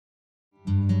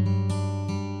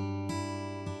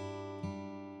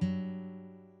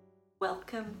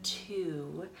welcome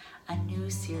to a new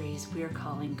series we're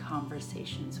calling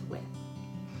Conversations With.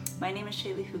 My name is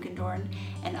Shaylee Hugendorn,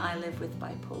 and I live with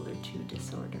bipolar 2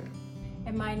 disorder.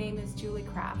 And my name is Julie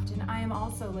Kraft, and I am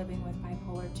also living with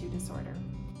bipolar 2 disorder.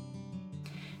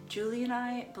 Julie and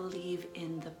I believe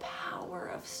in the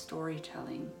power of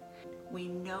storytelling. We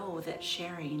know that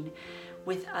sharing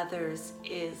with others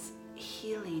is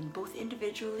healing, both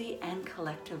individually and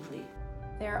collectively.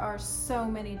 There are so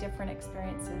many different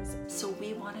experiences. So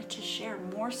we wanted to share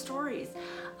more stories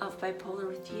of bipolar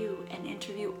with you and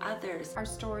interview others. Our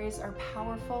stories are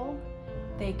powerful.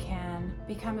 They can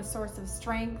become a source of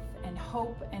strength and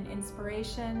hope and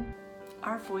inspiration.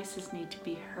 Our voices need to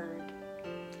be heard.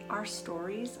 Our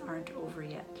stories aren't over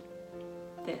yet.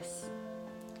 This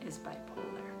is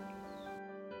bipolar.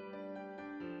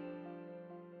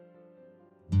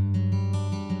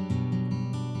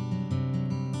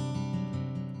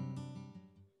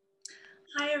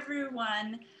 Hi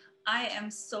everyone. I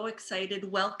am so excited.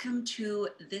 Welcome to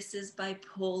This is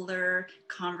Bipolar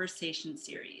Conversation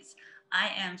Series.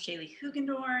 I am Shaylee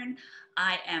Hugendorn.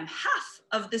 I am half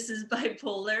of This is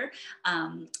Bipolar.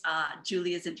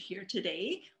 Julie isn't here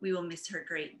today. We will miss her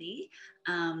greatly.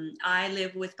 I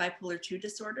live with bipolar 2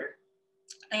 disorder.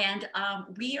 And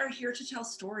we are here to tell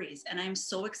stories. And I'm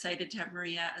so excited to have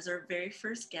Maria as our very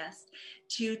first guest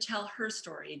to tell her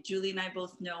story. Julie and I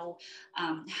both know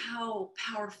how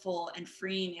powerful and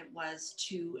freeing it was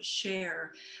to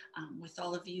share with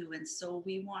all of you. And so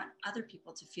we want other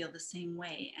people to feel the same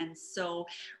way. And so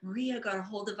Maria got a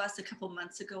hold of us a couple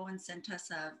months ago and sent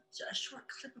us a short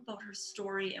clip about her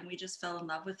story. And we just fell in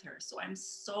love with her. So I'm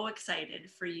so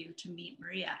excited for you to meet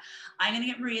Maria. I'm going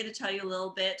to get Maria to tell you a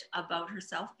little bit about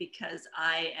herself because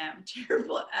I am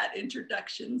terrible at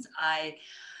introductions. I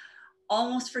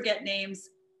almost forget names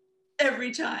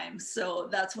every time. So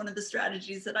that's one of the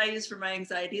strategies that I use for my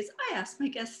anxiety is I ask my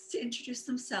guests to introduce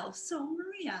themselves. So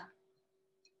Maria.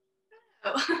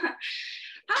 Oh.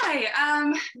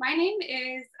 Hi, my name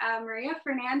is Maria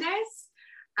Fernandez.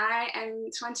 I am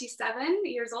 27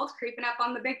 years old, creeping up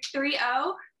on the big 3-0.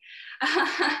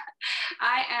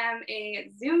 I am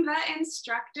a Zumba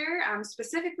instructor,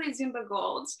 specifically Zumba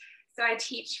Gold. So I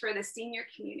teach for the senior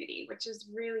community, which is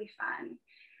really fun.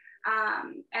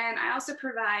 And I also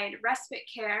provide respite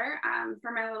care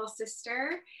for my little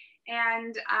sister.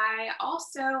 And I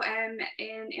also am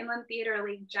an Inland Theater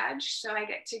League judge. So I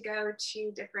get to go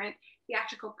to different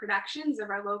theatrical productions of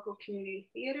our local community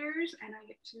theaters, and I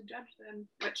get to judge them,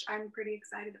 which I'm pretty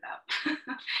excited about.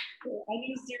 I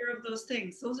knew zero of those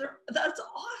things. That's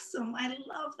awesome. I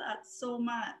love that so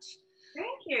much.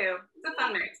 Thank you. It's a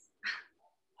fun mix.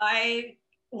 I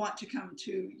want to come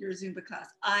to your Zumba class.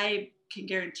 I can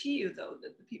guarantee you, though,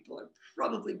 that the people are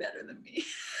probably better than me.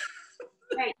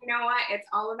 Hey, you know what? It's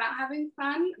all about having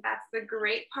fun. That's the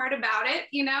great part about it.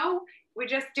 You know, we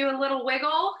just do a little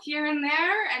wiggle here and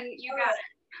there, and you got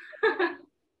it.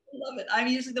 Love it. I'm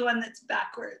usually the one that's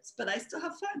backwards, but I still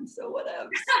have fun. So whatever.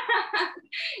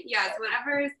 Yes,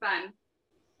 whatever is fun.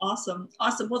 Awesome.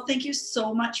 Well, thank you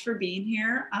so much for being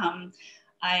here.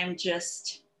 I am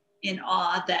just in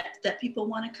awe that people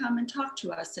want to come and talk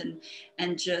to us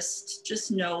and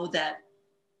just know that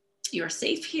you're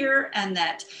safe here and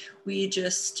that we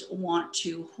just want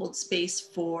to hold space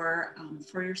for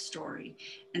your story.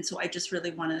 And so I just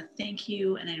really want to thank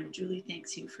you. And I know Julie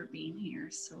thanks you for being here.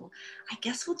 So I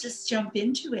guess we'll just jump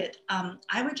into it.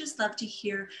 I would just love to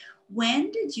hear,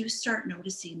 when did you start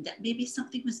noticing that maybe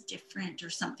something was different or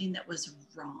something that was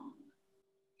wrong?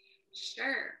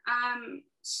 Sure.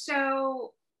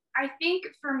 So I think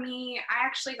for me, I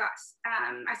actually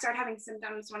I started having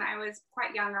symptoms when I was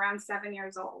quite young, around 7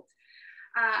 years old.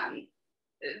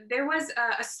 There was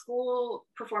a school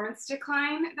performance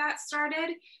decline that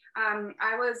started.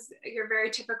 I was your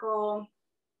very typical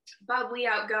bubbly,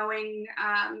 outgoing,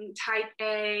 type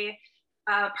A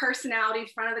personality,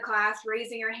 front of the class,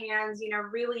 raising your hands, you know,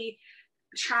 really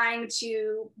trying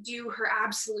to do her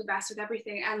absolute best with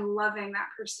everything and loving that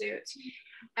pursuit.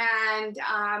 And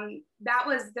that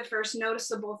was the first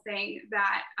noticeable thing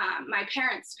that my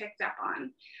parents picked up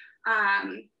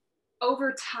on.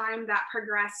 Over time, that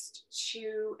progressed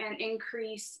to an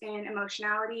increase in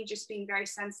emotionality, just being very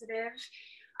sensitive,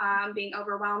 being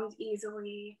overwhelmed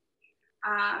easily.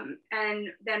 And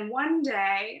then one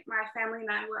day, my family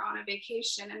and I were on a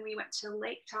vacation, and we went to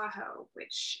Lake Tahoe,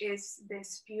 which is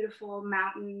this beautiful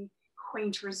mountain,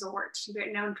 quaint resort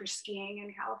known for skiing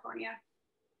in California.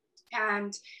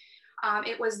 And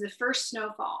it was the first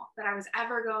snowfall that I was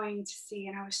ever going to see.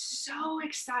 And I was so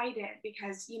excited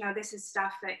because, you know, this is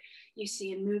stuff that you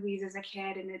see in movies as a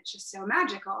kid, and it's just so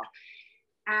magical.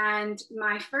 And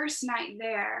my first night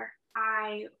there,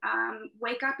 I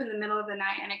wake up in the middle of the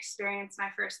night and experience my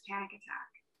first panic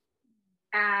attack.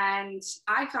 And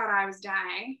I thought I was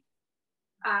dying.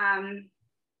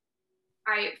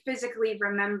 I physically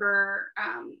remember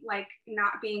like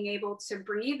not being able to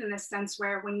breathe, in the sense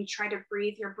where when you try to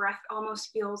breathe, your breath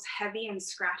almost feels heavy and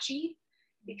scratchy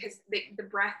because the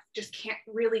breath just can't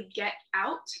really get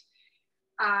out.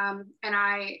 And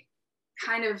I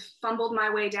kind of fumbled my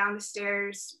way down the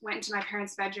stairs, went into my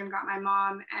parents' bedroom, got my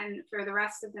mom, and for the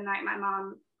rest of the night, my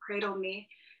mom cradled me,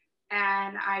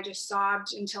 and I just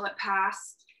sobbed until it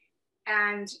passed.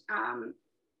 And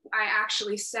I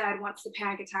actually said, once the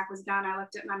panic attack was done, I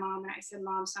looked at my mom and I said,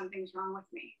 "Mom, something's wrong with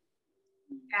me."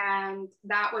 And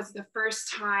that was the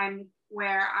first time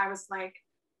where I was like,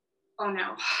 oh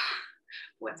no,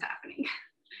 what's happening?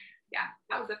 Yeah,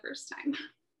 that was the first time.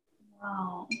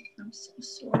 Wow, I'm so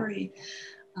sorry.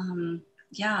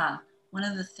 Yeah, one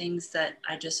of the things that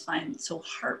I just find so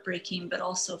heartbreaking, but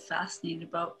also fascinating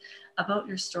about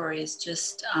your story is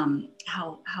just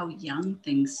how young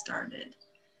things started.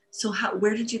 So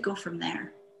where did you go from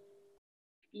there?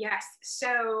 Yes,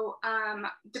 so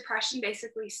depression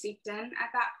basically seeped in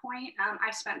at that point.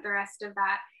 I spent the rest of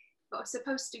that, what was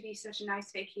supposed to be such a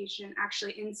nice vacation,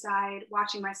 actually inside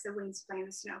watching my siblings play in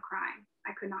the snow, crying.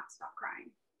 I could not stop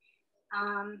crying.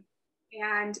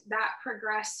 And that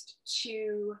progressed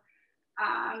to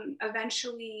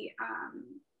eventually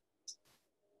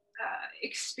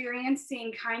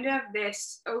experiencing kind of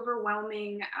this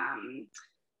overwhelming,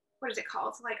 what is it called?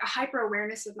 It's like a hyper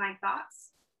awareness of my thoughts.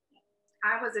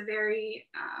 I was a very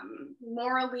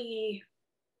morally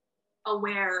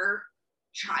aware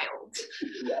child.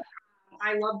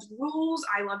 I loved rules.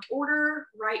 I loved order,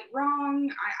 right,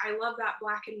 wrong. I love that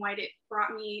black and white. It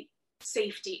brought me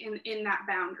safety in that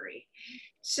boundary.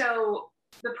 So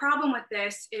the problem with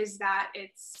this is that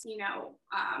it's,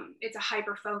 it's a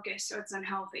hyper focus, so it's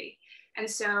unhealthy. And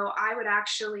so I would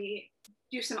actually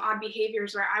do some odd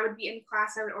behaviors where I would be in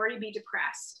class, I would already be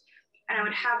depressed, and I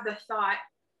would have the thought,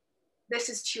 this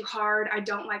is too hard, I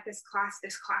don't like this class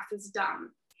is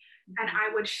dumb. And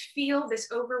I would feel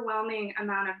this overwhelming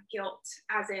amount of guilt,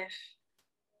 as if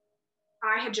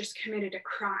I had just committed a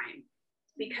crime,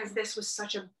 because this was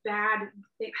such a bad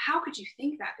thing. How could you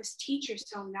think that? This teacher's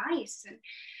so nice. And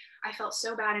I felt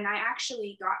so bad. And I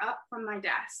actually got up from my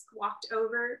desk, walked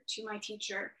over to my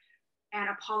teacher, and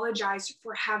apologized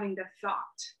for having the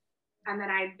thought. And then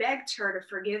I begged her to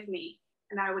forgive me,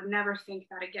 and I would never think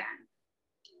that again.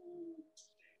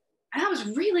 And that was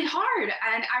really hard.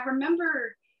 And I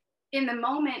remember in the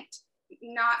moment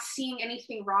not seeing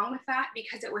anything wrong with that,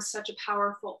 because it was such a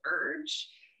powerful urge.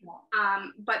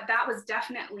 But that was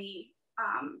definitely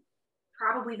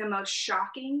probably the most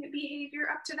shocking behavior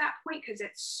up to that point, because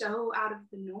it's so out of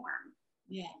the norm.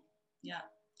 Yeah.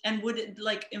 And would it,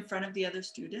 like, in front of the other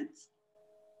students?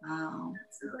 Wow.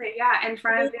 Absolutely, yeah, in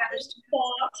front of the other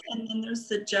students. And then there's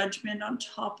the judgment on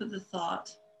top of the thought.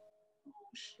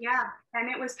 Yeah, and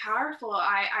it was powerful.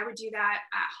 I would do that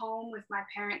at home with my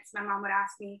parents. My mom would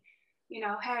ask me,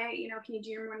 hey, can you do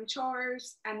your morning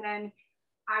chores? And then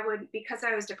I would, because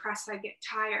I was depressed, I'd get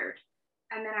tired.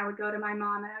 And then I would go to my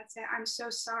mom and I'd say, I'm so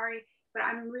sorry, but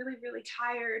I'm really, really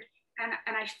tired.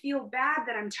 And I feel bad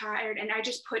that I'm tired. And I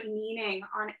just put meaning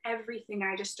on everything.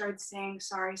 I just started saying,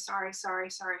 sorry, sorry, sorry,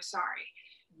 sorry, sorry.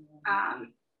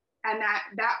 And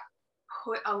that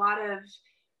put a lot of,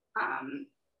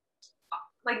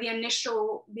 like the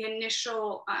initial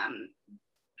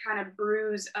kind of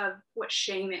bruise of what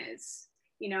shame is,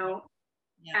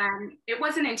 and it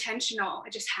wasn't intentional.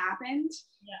 It just happened.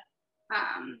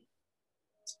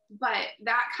 But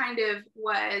that kind of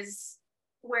was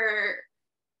where,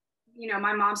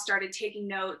 my mom started taking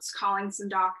notes, calling some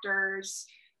doctors.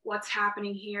 What's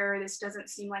happening here? This doesn't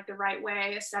seem like the right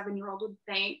way a 7-year-old would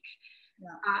think.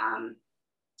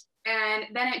 And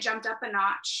then it jumped up a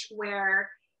notch where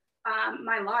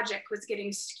my logic was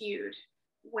getting skewed,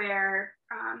 where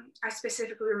I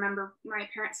specifically remember my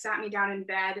parents sat me down in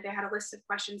bed. They had a list of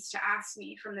questions to ask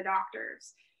me from the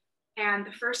doctors. And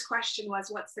the first question was,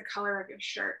 what's the color of your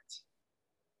shirt?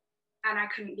 And I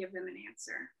couldn't give them an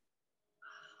answer.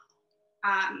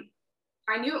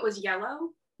 I knew it was yellow,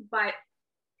 but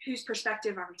whose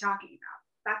perspective are we talking about?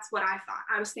 That's what I thought.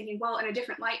 I was thinking, well, in a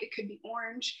different light, it could be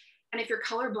orange. And if you're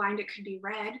colorblind, it could be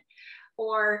red.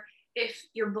 Or if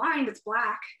you're blind, it's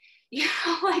black.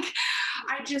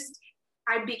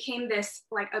 I became this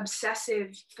like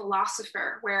obsessive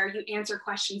philosopher where you answer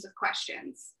questions of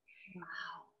questions. Wow.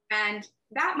 And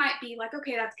that might be like,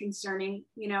 okay, that's concerning,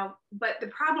 but the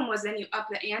problem was then you up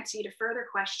the ante to further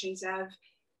questions of,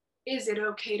 is it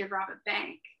okay to rob a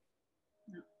bank?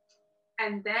 No.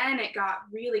 And then it got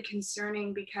really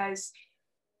concerning because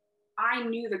I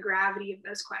knew the gravity of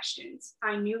those questions.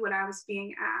 I knew what I was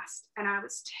being asked, and I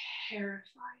was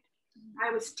terrified.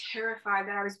 I was terrified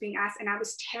that I was being asked, and I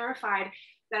was terrified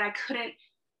that I couldn't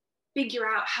figure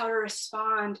out how to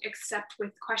respond except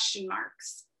with question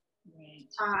marks. Right.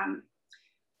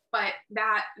 But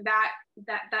that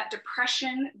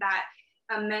depression, that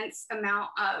immense amount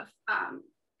of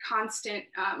constant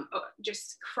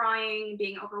just crying,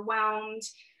 being overwhelmed,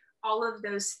 all of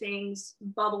those things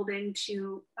bubbled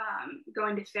into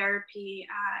going to therapy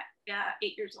at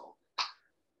 8 years old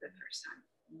for the first time.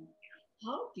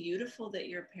 How beautiful that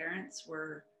your parents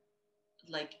were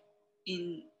like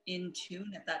in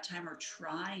tune at that time, or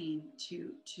trying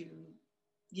to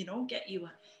get you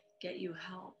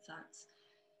help. That's,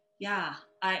 yeah,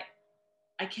 I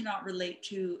cannot relate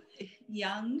to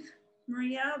young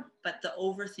Maria, but the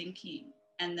overthinking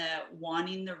and the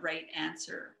wanting the right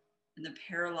answer and the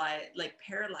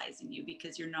paralyzing you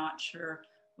because you're not sure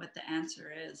what the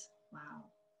answer is. Wow.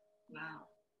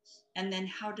 And then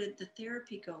how did the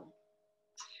therapy go?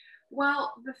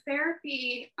 Well, the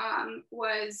therapy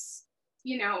was,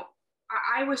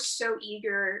 I was so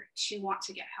eager to want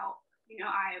to get help.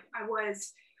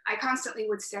 I constantly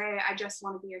would say, I just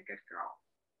want to be a good girl.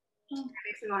 It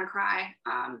makes me want to cry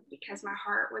because my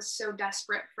heart was so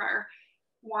desperate for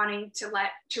wanting to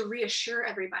reassure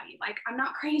everybody. Like, I'm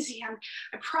not crazy. I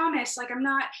promise. Like,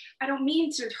 I don't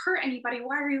mean to hurt anybody.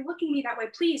 Why are you looking at me that way?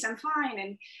 Please, I'm fine.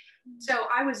 And so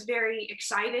I was very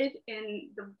excited, in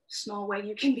the small way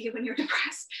you can be when you're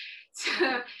depressed,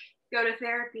 to go to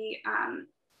therapy.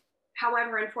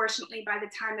 However, unfortunately, by the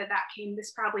time that came,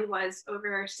 this probably was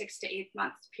over 6 to 8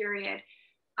 months period.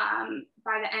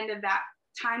 By the end of that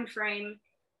time frame,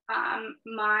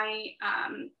 my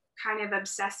kind of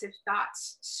obsessive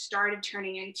thoughts started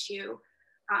turning into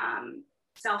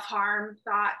self-harm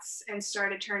thoughts, and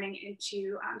started turning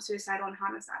into suicidal and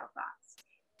homicidal thoughts.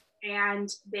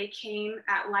 And they came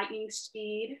at lightning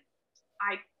speed.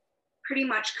 I pretty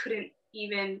much couldn't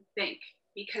even think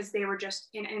because they were just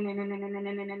in.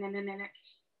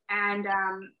 And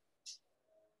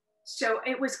so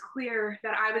it was clear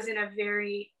that I was in a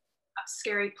very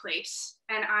scary place.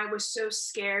 And I was so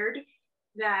scared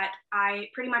that I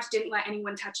pretty much didn't let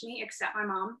anyone touch me except my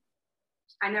mom.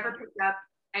 I never picked up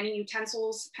any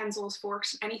utensils, pencils,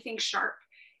 forks, anything sharp,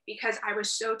 because I was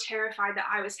so terrified that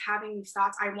I was having these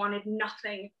thoughts. I wanted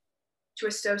nothing to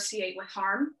associate with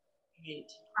harm. Right.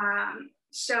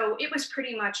 So it was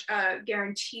pretty much a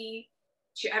guarantee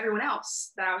to everyone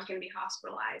else that I was going to be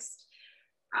hospitalized.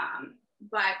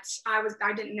 But I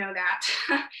didn't know that.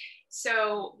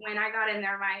 So when I got in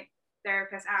there, my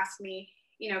therapist asked me,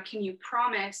 can you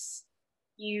promise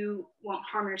you won't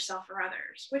harm yourself or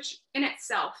others? Which in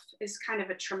itself is kind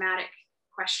of a traumatic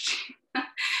question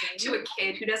to a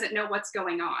kid who doesn't know what's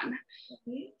going on.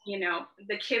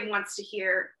 The kid wants to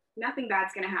hear nothing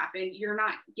bad's going to happen. You're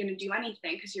not going to do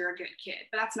anything because you're a good kid.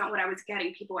 But that's not what I was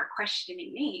getting. People are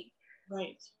questioning me.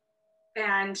 Right.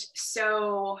 And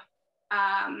so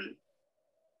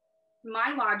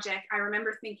my logic, I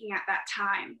remember thinking at that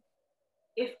time,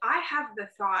 if I have the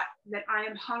thought that I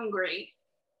am hungry,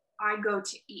 I go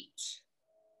to eat.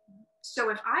 So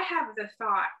if I have the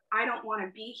thought, I don't want to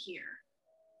be here,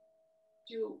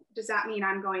 does that mean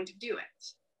I'm going to do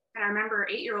it? And I remember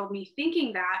 8-year-old me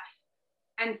thinking that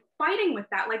and fighting with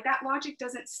that. Like, that logic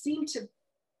doesn't seem to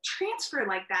transfer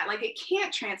like that. Like, it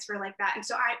can't transfer like that. And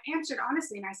so I answered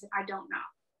honestly, and I said, I don't know.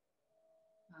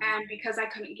 And because I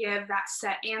couldn't give that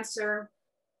set answer,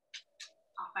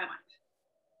 off I went.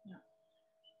 Yeah.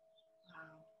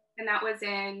 Wow. And that was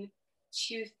in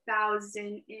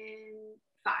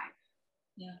 2005.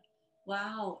 Yeah.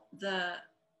 Wow. The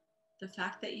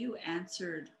fact that you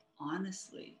answered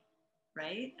honestly,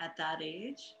 right, at that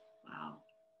age. Wow.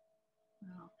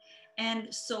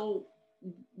 And so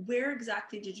where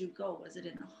exactly did you go? Was it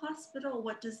in a hospital?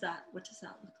 What does that look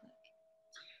like?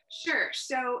 Sure.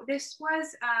 So this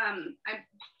was,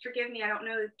 forgive me, I don't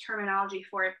know the terminology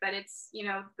for it, but it's,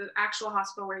 the actual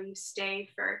hospital where you stay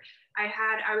for, I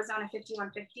was on a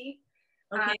 5150.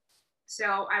 Okay.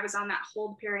 So I was on that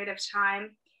hold period of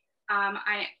time.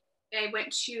 I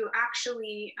went to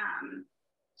actually,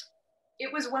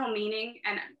 it was well-meaning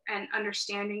and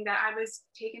understanding that I was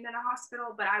taken to the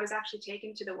hospital, but I was actually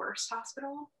taken to the worst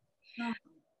hospital.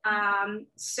 Oh.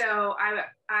 So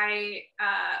I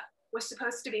was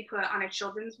supposed to be put on a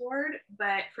children's ward,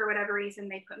 but for whatever reason,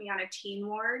 they put me on a teen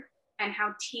ward. And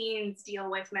how teens deal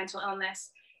with mental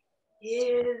illness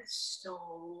is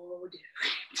so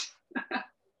different.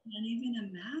 Can't even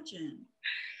imagine.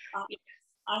 Yes.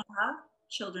 I have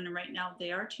children, and right now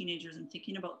they are teenagers, and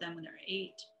thinking about them when they're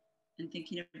 8 and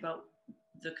thinking about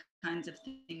the kinds of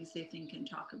things they think and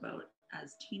talk about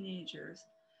as teenagers.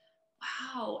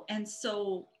 Wow. And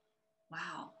so,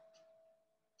 wow,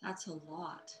 that's a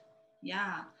lot.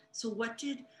 Yeah. So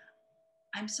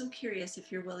I'm so curious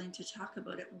if you're willing to talk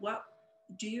about it. What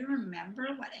do you remember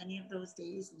what any of those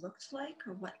days looked like,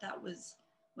 or what that was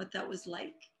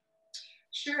like?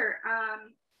 Sure.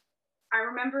 I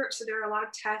remember, so there were a lot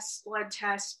of tests, blood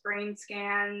tests, brain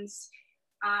scans.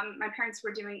 My parents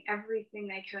were doing everything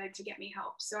they could to get me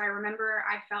help. So I remember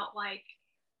I felt like,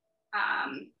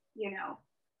 you know,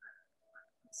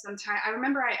 sometimes I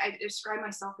remember I described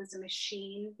myself as a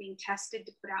machine being tested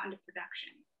to put out into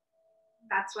production.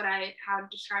 That's what I had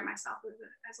described myself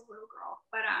as a little girl.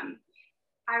 But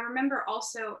I remember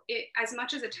also it as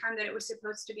much as a time that it was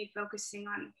supposed to be focusing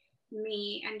on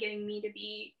me and getting me to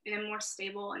be in a more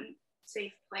stable and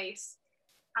safe place.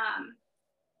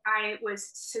 I was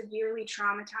severely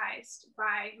traumatized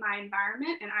by my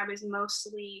environment, and I was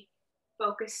mostly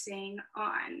focusing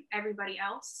on everybody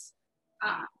else.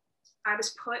 I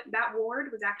was that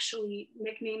ward was actually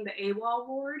nicknamed the AWOL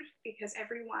ward because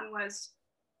everyone was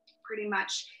pretty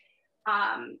much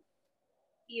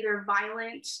either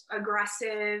violent,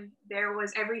 aggressive. There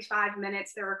was every 5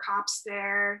 minutes, there were cops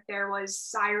there. There was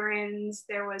sirens,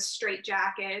 there was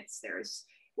straitjackets, there was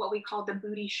what we called the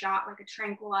booty shot, like a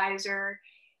tranquilizer.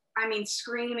 I mean,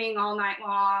 screaming all night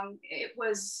long. It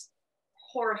was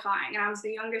horrifying. And I was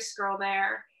the youngest girl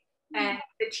there. And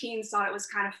the teens thought it was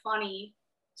kind of funny.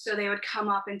 So they would come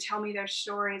up and tell me their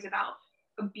stories about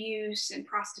abuse and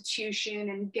prostitution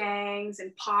and gangs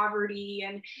and poverty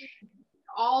and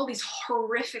all these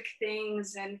horrific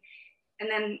things. And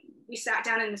then we sat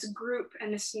down in this group,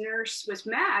 and this nurse was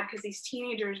mad because these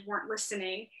teenagers weren't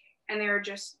listening. And they were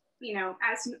just,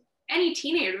 as any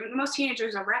teenager, most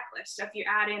teenagers are reckless. So if you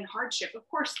add in hardship, of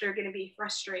course they're going to be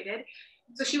frustrated.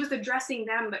 So she was addressing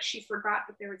them, but she forgot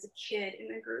that there was a kid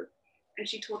in the group. And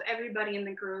she told everybody in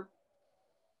the group,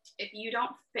 if you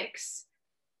don't fix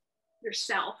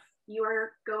yourself, you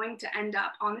are going to end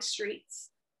up on the streets,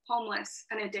 homeless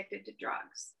and addicted to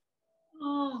drugs.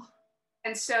 Oh.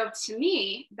 And so to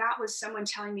me, that was someone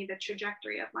telling me the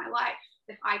trajectory of my life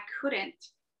if I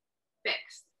couldn't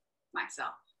fix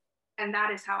myself. And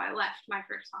that is how I left my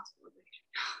first hospitalization.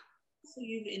 So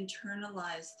you've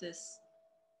internalized this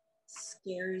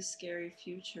scary, scary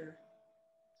future.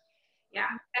 Yeah.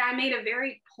 And I made a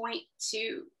very point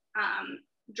to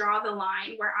draw the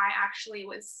line where I actually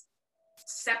was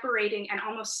separating and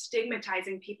almost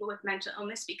stigmatizing people with mental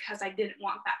illness because I didn't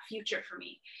want that future for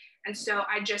me. And so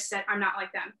I just said, I'm not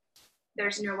like them.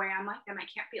 There's no way I'm like them. I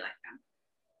can't be like them.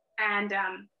 And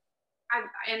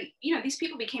these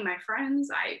people became my friends.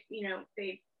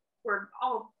 They were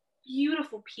all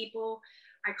beautiful people.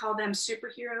 I call them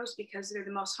superheroes because they're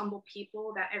the most humble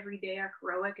people that every day are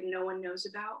heroic and no one knows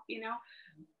about,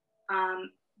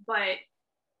 but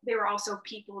they were also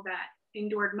people that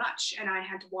endured much, and I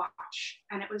had to watch,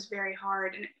 and it was very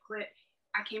hard. And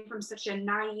I came from such a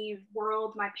naive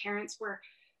world. My parents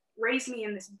raised me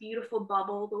in this beautiful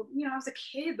bubble. I was a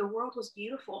kid, the world was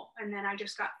beautiful. And then I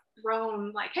just got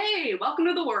thrown like, hey, welcome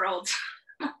to the world.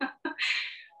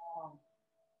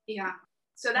 Yeah.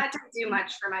 So that didn't do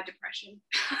much for my depression.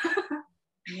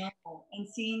 No. And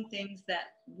seeing things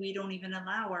that we don't even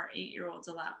allow our 8-year-olds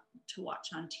to watch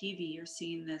on TV. You're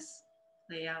seeing this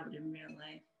play out in real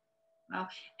life. Wow.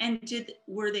 And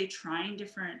were they trying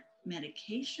different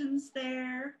medications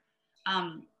there?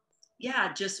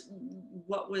 Just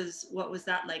what was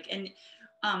that like? And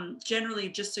generally,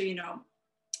 just so you know,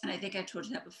 and I think I told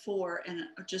you that before, and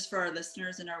just for our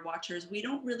listeners and our watchers, we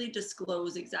don't really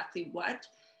disclose exactly what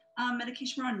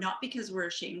medication we're on, not because we're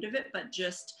ashamed of it, but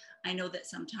just I know that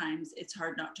sometimes it's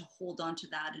hard not to hold on to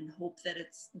that and hope that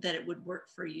it would work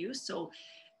for you. So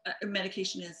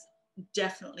medication is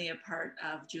definitely a part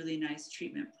of Julie and I's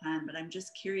treatment plan, but I'm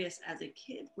just curious, as a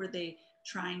kid, were they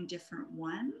trying different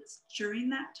ones during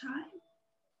that time?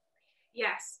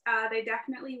 Yes, they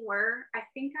definitely were. I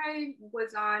think I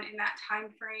was on, in that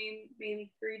time frame,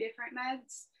 maybe 3 different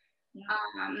meds.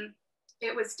 Yeah.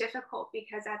 It was difficult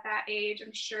because at that age,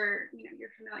 I'm sure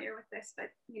you're familiar with this, but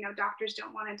doctors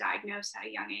don't want to diagnose at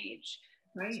a young age.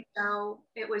 Right. So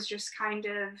it was just kind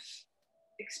of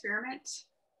experiment.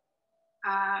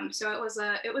 So it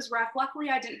was rough. Luckily,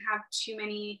 I didn't have too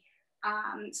many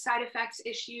side effects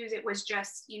issues. It was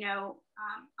just,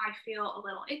 I feel a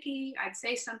little icky. I'd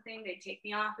say something, they'd take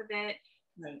me off of it.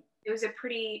 Right.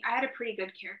 I had a pretty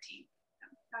good care team. So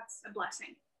that's a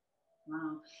blessing.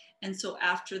 Wow. And so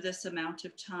after this amount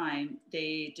of time,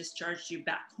 they discharged you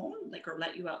back home, or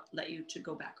let you to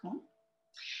go back home?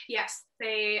 Yes,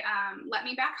 they let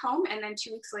me back home, and then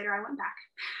 2 weeks later I went back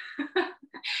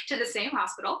to the same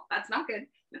hospital. That's not good.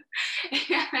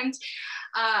 And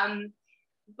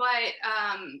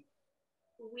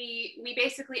we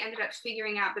basically ended up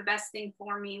figuring out the best thing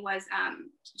for me was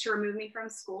to remove me from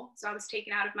school. So I was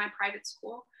taken out of my private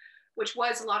school, which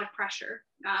was a lot of pressure,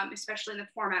 especially in the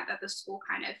format that the school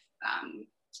kind of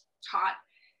taught.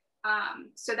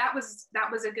 So that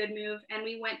was a good move. And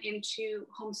we went into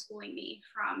homeschooling me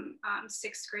from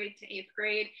 6th grade to 8th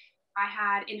grade. I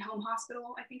had in-home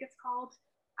hospital, I think it's called,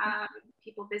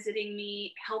 people visiting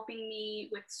me, helping me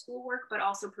with schoolwork, but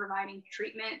also providing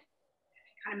treatment,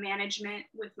 kind of management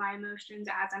with my emotions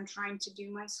as I'm trying to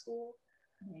do my school.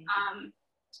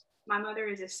 My mother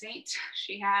is a saint.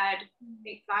 She had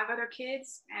 5 other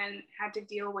kids and had to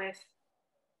deal with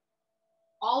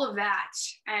all of that,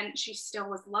 and she still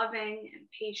was loving and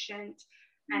patient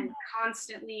and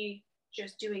constantly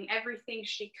just doing everything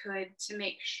she could to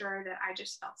make sure that I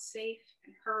just felt safe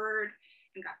and heard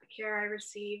and got the care I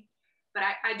received. But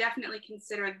I definitely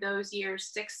consider those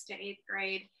years, 6th to 8th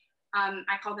grade,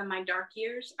 I call them my dark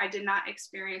years. I did not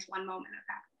experience one moment of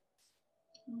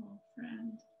happiness. Oh,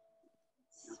 friend,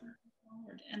 so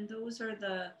hard. And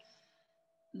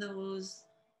those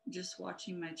just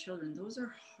watching my children, those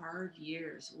are hard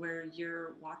years where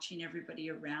you're watching everybody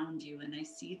around you, and I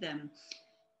see them,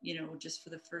 just for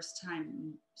the first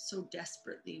time so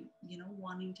desperately,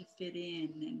 wanting to fit in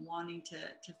and wanting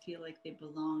to feel like they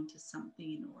belong to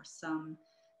something or some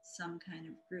kind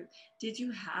of group. Did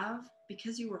you have,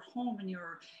 because you were home and you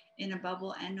were in a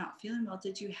bubble and not feeling well,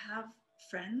 did you have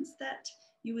friends that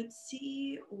you would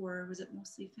see, or was it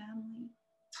mostly family?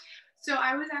 So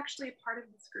I was actually a part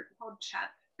of this group called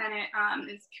CHEP, and it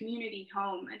is community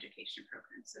home education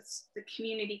program. So the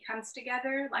community comes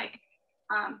together like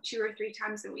 2 or 3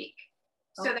 times a week.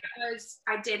 Okay. So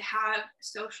I did have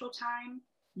social time.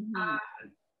 I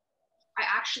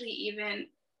actually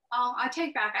I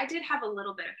take back, I did have a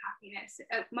little bit of happiness.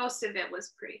 Most of it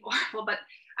was pretty horrible, but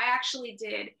I actually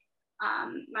did.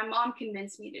 My mom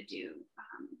convinced me to do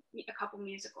a couple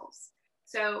musicals.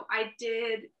 So I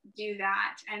did do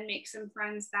that and make some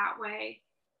friends that way.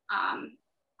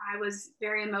 I was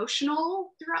very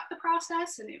emotional throughout the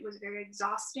process, and it was very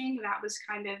exhausting. That was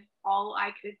kind of all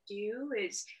I could do,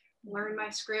 is learn my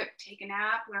script, take a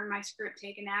nap, learn my script,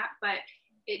 take a nap. But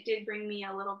it did bring me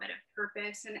a little bit of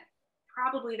purpose, and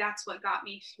probably that's what got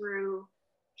me through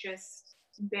just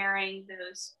bearing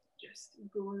those just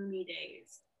gloomy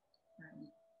days. Right.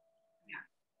 Yeah.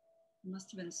 It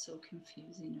must have been so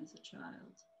confusing as a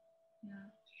child. Yeah.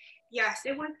 Yes,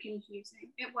 it was confusing.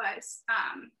 It was.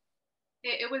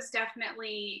 It was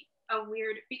definitely a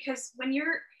weird, because when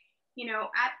you're,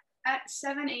 at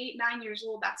 7, 8, 9 years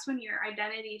old, that's when your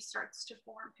identity starts to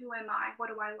form. Who am I? What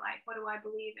do I like? What do I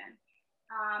believe in?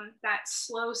 That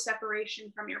slow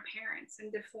separation from your parents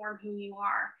and to form who you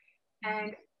are.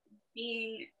 And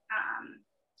being,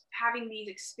 having these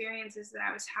experiences that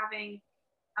I was having,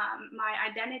 my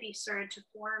identity started to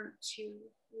form to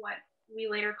what we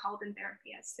later called in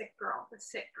therapy as sick girl, the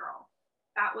sick girl.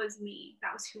 That was me.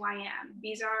 That was who I am.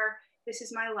 This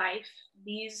is my life.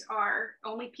 These are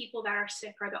only people that are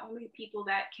sick are the only people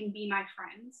that can be my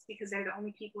friends, because they're the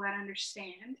only people that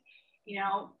understand.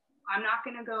 I'm not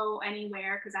going to go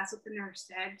anywhere because that's what the nurse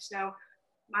said. So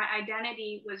my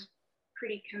identity was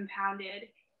pretty compounded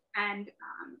and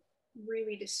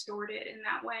really distorted in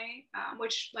that way,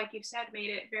 which, like you said,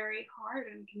 made it very hard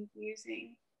and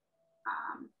confusing.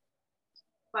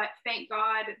 But thank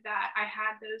God that I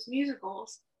had those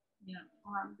musicals,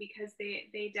 because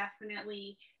they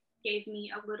definitely gave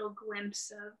me a little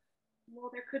glimpse of, well,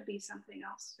 there could be something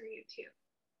else for you too.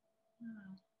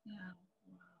 Oh, yeah.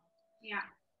 Wow. Yeah.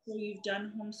 So you've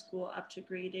done homeschool up to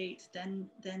grade 8.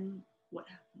 Then what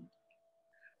happened?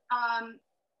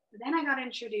 Then I got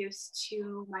introduced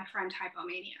to my friend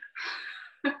hypomania.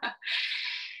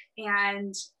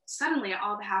 And suddenly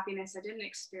all the happiness I didn't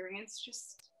experience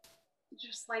just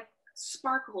like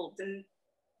sparkled and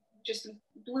just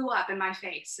blew up in my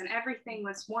face, and everything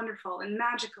was wonderful and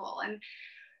magical. And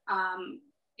I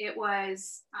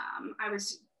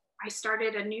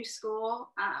started a new school,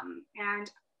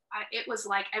 and it was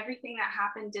like everything that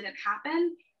happened didn't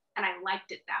happen, and I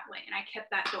liked it that way, and I kept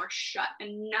that door shut,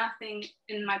 and nothing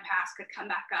in my past could come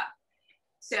back up.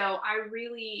 So I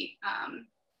really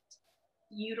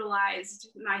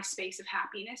utilized my space of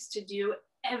happiness to do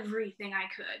everything I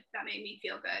could that made me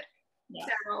feel good. Yeah.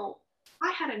 So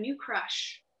I had a new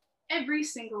crush every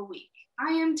single week.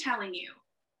 I am telling you,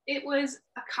 it was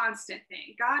a constant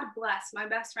thing. God bless my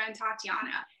best friend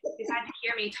Tatiana, who had to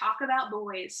hear me talk about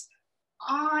boys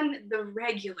on the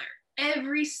regular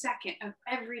every second of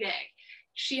every day.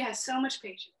 She has so much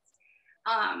patience.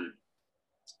 I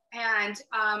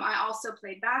also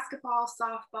played basketball,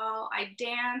 softball. I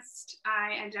danced.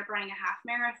 I ended up running a half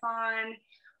marathon.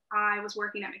 I was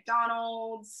working at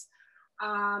McDonald's.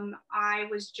 I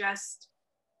was just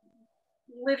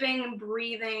living,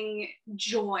 breathing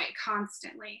joy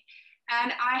constantly.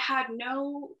 And I had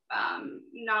no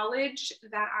knowledge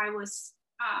that I was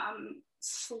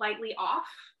slightly off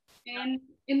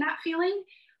in that feeling.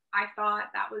 I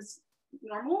thought that was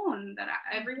normal and that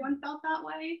everyone felt that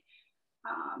way.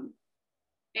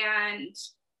 And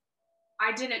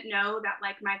I didn't know that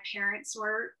like my parents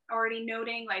were already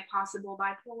noting like possible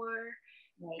bipolar.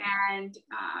 Right. And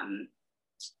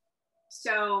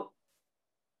so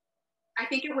I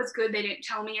think it was good they didn't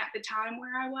tell me at the time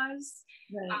where I was.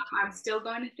 Right. I'm still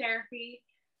going to therapy.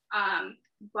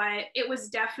 But it was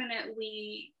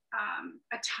definitely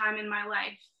a time in my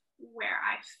life where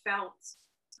I felt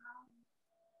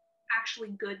actually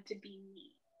good to be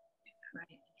me.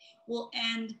 Right. Well,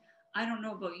 and I don't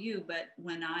know about you, but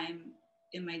when I'm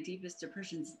in my deepest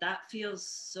depressions, that feels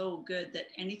so good that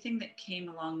anything that came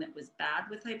along that was bad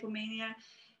with hypomania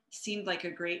seemed like a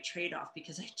great trade-off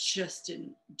because I just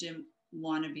didn't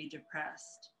want to be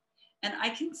depressed. And I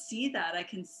can see that. I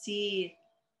can see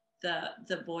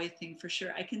the boy thing for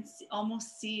sure. I can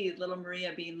almost see little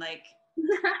Maria being like,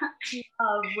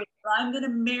 I'm going to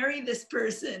marry this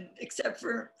person, except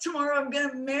for tomorrow I'm going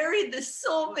to marry this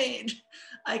soulmate.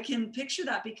 I can picture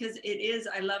that because it is,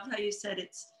 I love how you said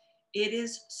it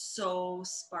is so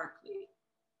sparkly.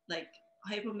 Like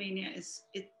hypomania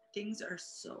things are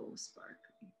so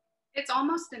sparkly. It's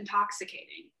almost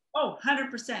intoxicating. Oh,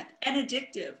 100%. And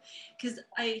addictive. Because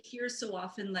I hear so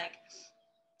often like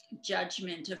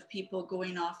judgment of people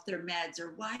going off their meds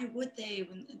or why would they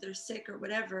when they're sick or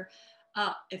whatever.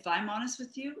 If I'm honest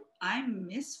with you, I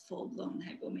miss full-blown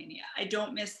hypomania. I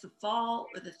don't miss the fall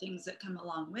or the things that come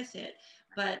along with it,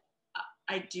 but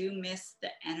I do miss the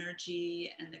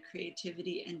energy and the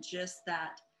creativity and just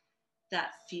that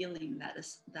feeling, that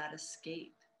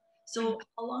escape. So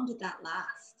how long did that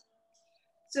last?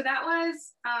 So that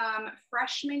was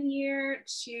freshman year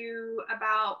to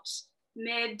about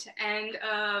mid to end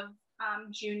of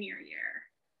junior year.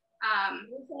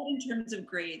 What was that in terms of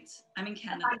grades? I'm in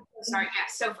Canada. Sorry, yeah.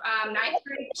 So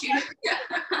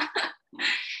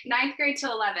ninth grade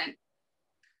to 11.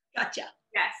 Gotcha.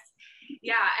 Yes.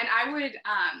 Yeah. And I would,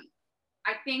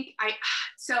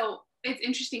 so it's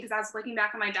interesting because I was looking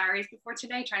back on my diaries before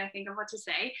today, trying to think of what to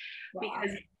say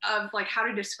because of like how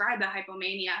to describe the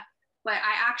hypomania. But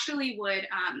I actually would,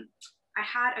 I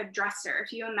had a dresser.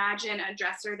 If you imagine a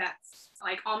dresser that's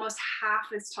like almost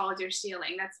half as tall as your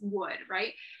ceiling, that's wood,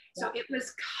 right? So it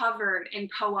was covered in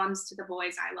poems to the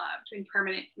boys I loved in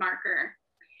permanent marker.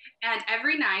 And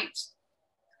every night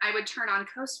I would turn on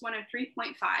Coast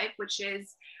 103.5, which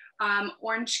is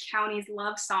Orange County's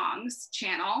Love Songs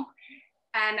channel.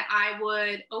 And I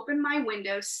would open my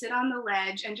window, sit on the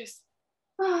ledge and just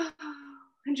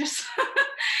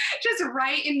just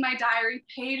write in my diary,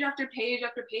 page after page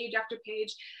after page after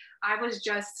page.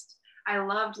 I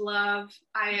loved love.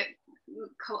 I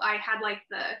had like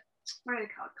what are they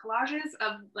called? Collages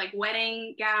of like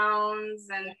wedding gowns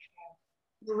and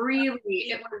really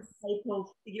it was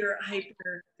your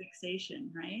hyper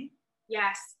fixation, right?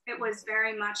 Yes, it was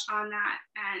very much on that.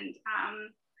 And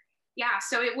yeah,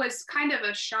 so it was kind of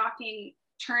a shocking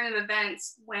turn of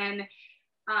events when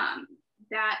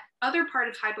that other part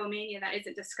of hypomania that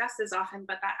isn't discussed as often,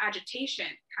 but that agitation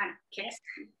kind of kicks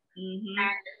in. Mm-hmm.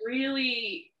 And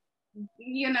really,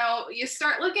 you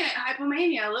start looking at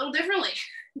hypomania a little differently.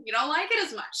 You don't like it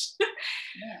as much.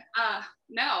 Yeah.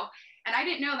 No. And I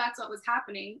didn't know that's what was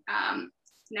happening.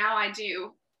 Now I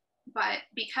do. But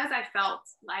because I felt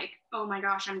like, oh my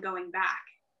gosh, I'm going back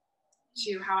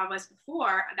to how I was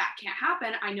before, that can't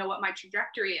happen. I know what my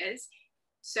trajectory is.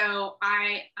 So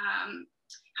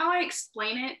how I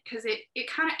explain it, because it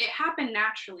happened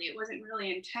naturally. It wasn't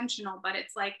really intentional, but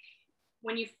it's like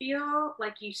when you feel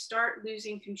like you start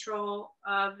losing control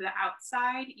of the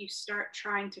outside, you start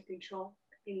trying to control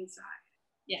the inside.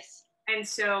 Yes. And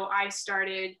so I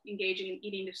started engaging in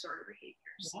eating disorder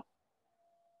behaviors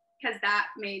because that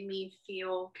made me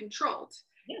feel controlled.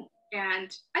 Yeah.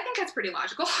 And I think that's pretty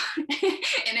logical. And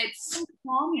it's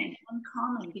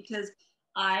uncommon because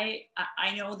I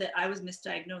know that I was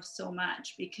misdiagnosed so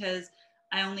much because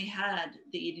I only had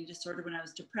the eating disorder when I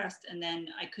was depressed, and then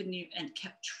I couldn't even, and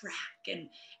kept track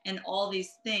and all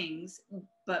these things.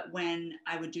 But when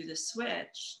I would do the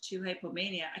switch to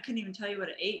hypomania, I couldn't even tell you what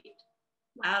I ate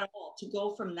at all to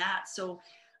go from that. So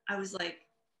I was like,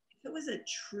 if it was a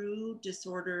true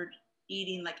disordered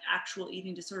eating, like actual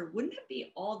eating disorder, wouldn't it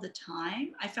be all the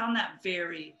time? I found that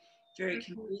very, very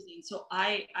confusing. So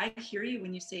I hear you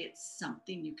when you say it's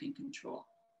something you can control.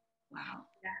 Wow.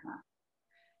 Yeah.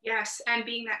 Yes. And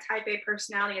being that type A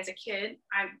personality as a kid,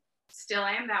 I still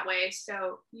am that way.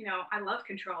 So, you know, I love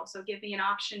control. So give me an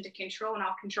option to control and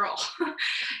I'll control.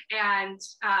 And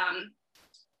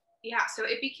yeah, so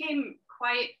it became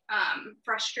quite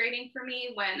frustrating for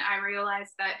me when I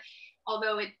realized that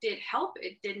although it did help,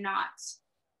 it did not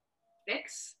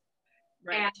fix.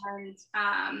 Right.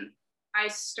 And I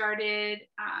started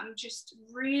just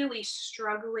really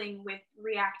struggling with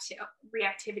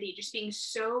reactivity, just being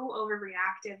so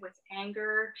overreactive with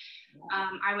anger.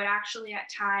 I would actually at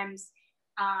times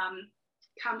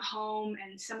come home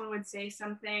and someone would say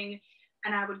something,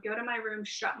 and I would go to my room,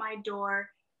 shut my door,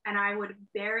 and I would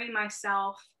bury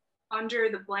myself under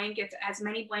the blankets, as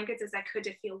many blankets as I could,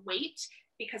 to feel weight,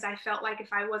 because I felt like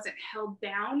if I wasn't held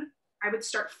down, I would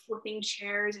start flipping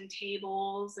chairs and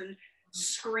tables and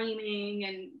screaming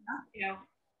and, you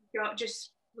know,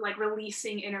 just like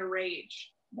releasing inner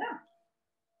rage. Yeah.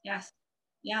 Yes.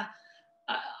 Yeah.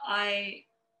 I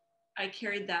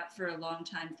carried that for a long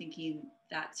time, thinking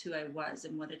that's who I was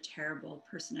and what a terrible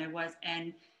person I was.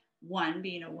 And one,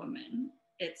 being a woman,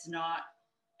 it's not,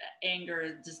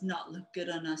 anger does not look good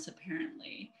on us,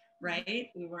 apparently, right?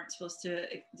 We weren't supposed to.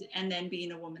 And then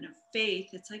being a woman of faith,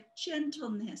 it's like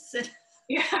gentleness.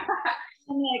 Yeah.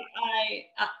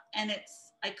 And like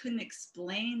I couldn't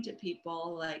explain to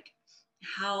people like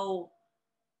how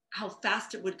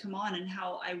fast it would come on and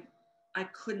how I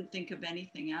couldn't think of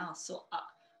anything else. So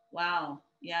wow,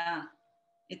 yeah,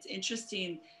 it's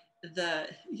interesting,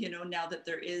 now that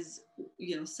there is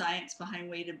science behind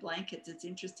weighted blankets. It's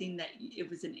interesting that it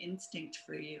was an instinct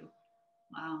for you.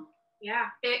 Wow. Yeah,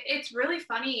 it's really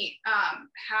funny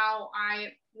how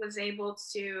I was able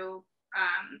to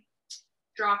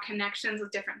draw connections with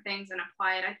different things and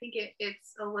apply it. I think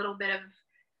it's a little bit of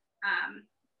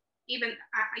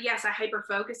yes, I hyper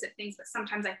focus at things, but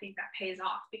sometimes I think that pays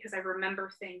off because I remember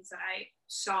things that I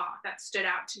saw that stood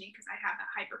out to me because I have that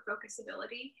hyper focus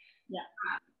ability. Yeah.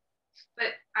 But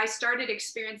I started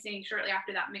experiencing shortly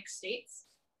after that mixed states.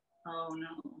 Oh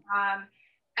no.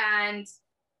 And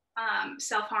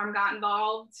self-harm got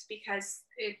involved because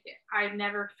I've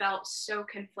never felt so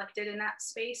conflicted in that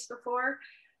space before.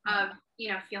 Of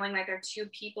feeling like there are two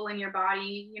people in your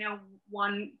body.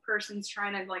 One person's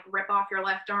trying to like rip off your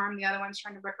left arm, the other one's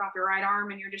trying to rip off your right arm,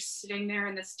 and you're just sitting there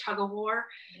in this tug of war.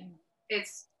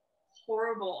 It's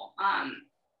horrible.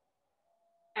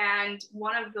 And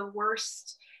one of the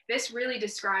worst, this really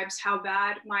describes how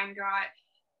bad mine got.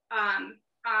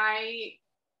 I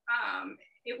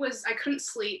couldn't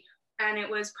sleep, and it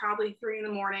was probably 3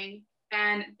 a.m,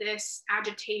 and this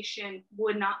agitation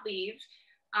would not leave.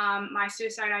 My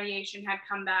suicide ideation had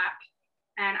come back,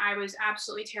 and I was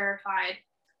absolutely terrified.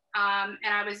 And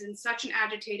I was in such an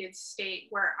agitated state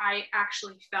where I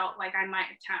actually felt like I might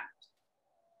attempt.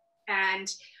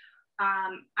 And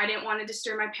I didn't want to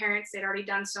disturb my parents. They'd already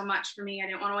done so much for me. I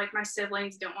didn't want to wake my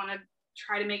siblings, don't want to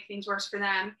try to make things worse for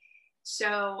them.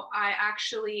 So I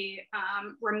actually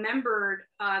remembered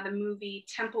the movie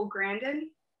Temple Grandin.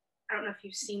 I don't know if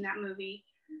you've seen that movie.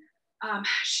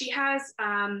 She has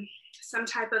some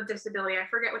type of disability. I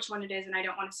forget which one it is, and I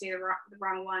don't want to say the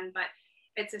wrong one, but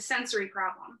it's a sensory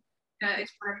problem.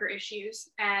 It's one of her issues.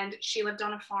 And she lived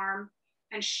on a farm,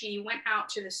 and she went out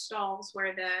to the stalls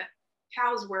where the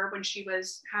cows were when she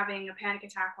was having a panic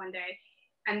attack one day.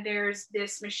 And there's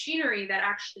this machinery that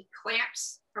actually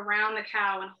clamps around the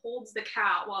cow and holds the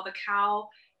cow while the cow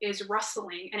is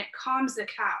rustling, and it calms the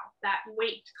cow. That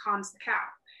weight calms the cow.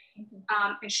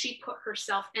 And she put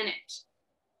herself in it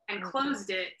and closed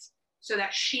it so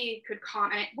that she could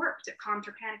calm, and it worked. It calmed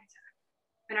her panic attack.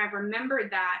 And I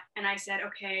remembered that, and I said,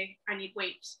 okay, I need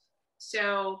weight.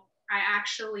 So I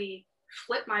actually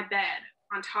flipped my bed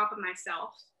on top of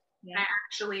myself. Yeah. I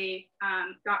actually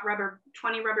got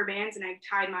 20 rubber bands, and I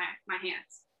tied my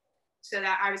hands so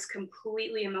that I was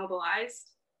completely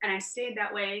immobilized. And I stayed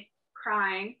that way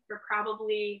crying for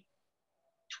probably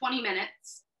 20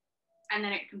 minutes. And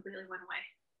then it completely went away.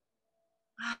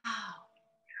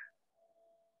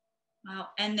 Wow.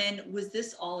 And then was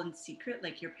this all in secret?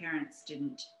 Like your parents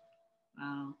didn't?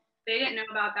 Wow. They didn't know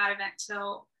about that event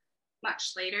till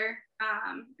much later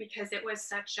because it was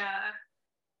such a,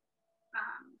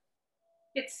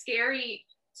 it's scary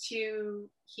to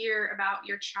hear about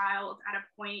your child at a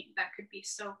point that could be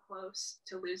so close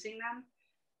to losing them.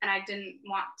 And I didn't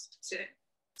want to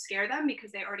scare them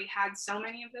because they already had so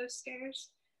many of those scares.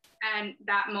 And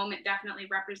that moment definitely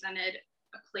represented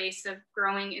a place of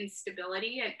growing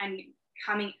instability and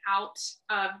coming out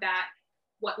of that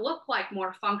what looked like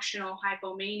more functional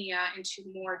hypomania into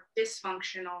more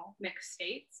dysfunctional mixed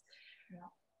states.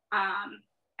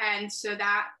 And so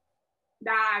that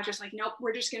I was just like, nope,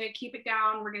 we're just going to keep it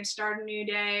down. We're going to start a new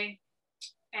day.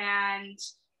 And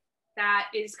that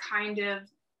is kind of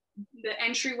the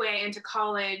entryway into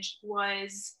college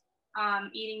was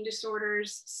eating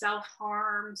disorders,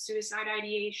 self-harm, suicide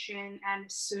ideation,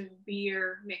 and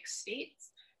severe mixed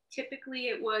states. Typically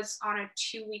it was on a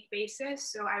 2-week basis.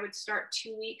 So I would start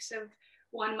 2 weeks of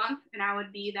 1 month and I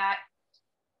would be that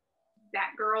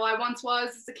girl I once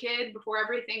was as a kid before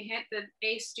everything hit, the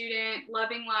A student,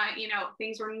 loving life, you know,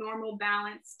 things were normal,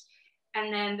 balanced.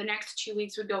 And then the next 2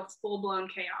 weeks would go full-blown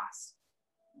chaos.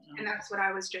 And that's what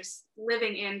I was just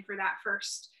living in for that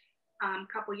first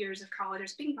couple years of college.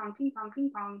 Just ping pong, ping pong,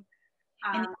 ping pong.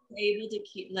 And you were able to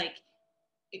keep, like,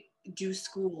 do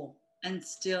school and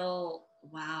still,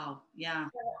 wow, yeah.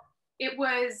 It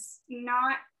was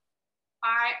not,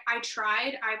 I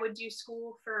tried, I would do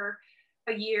school for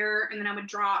a year and then I would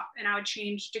drop and I would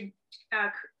change to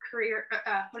career,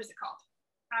 what is it called?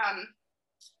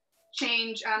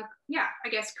 Change, I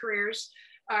guess careers.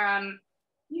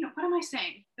 You know, what am I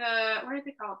saying? What are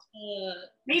they called?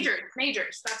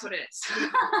 Majors, that's what it is.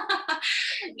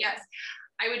 Yes,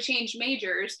 I would change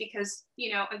majors because,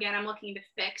 you know, again, I'm looking to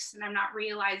fix and I'm not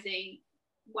realizing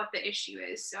what the issue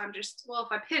is. So I'm just, well,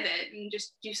 if I pivot and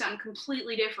just do something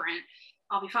completely different,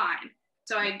 I'll be fine.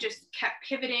 So I just kept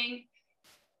pivoting.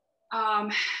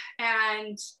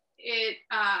 And it,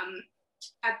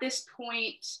 at this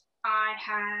point, I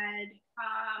had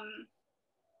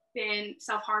been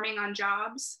self-harming on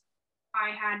jobs.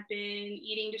 I had been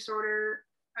eating disorder.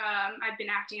 I'd been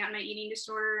acting out my eating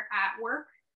disorder at work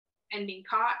and being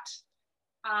caught.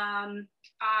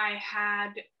 I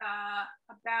had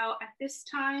about at this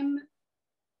time,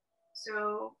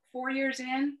 so 4 years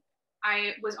in,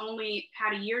 I was only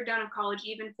had a year done of college,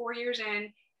 even 4 years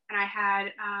in, and I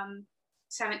had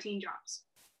 17 jobs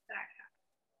that I could have.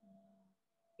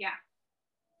 Yeah,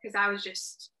 because I was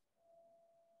just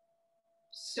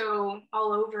so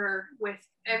all over with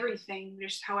everything,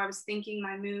 just how I was thinking,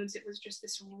 my moods. It was just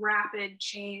this rapid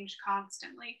change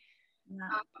constantly.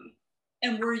 Yeah.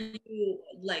 And were you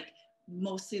like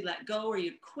mostly let go, or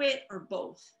you quit, or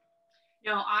both?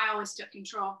 No, I always took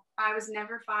control. I was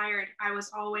never fired. I was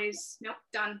always, nope,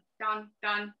 done.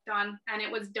 And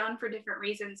it was done for different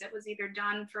reasons. It was either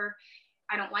done for,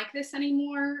 I don't like this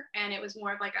anymore. And it was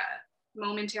more of like a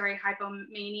momentary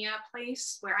hypomania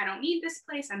place where I don't need this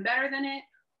place, I'm better than it.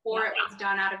 Or it was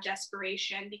done out of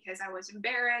desperation because I was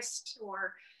embarrassed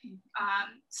or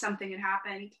something had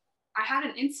happened. I had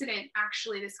an incident,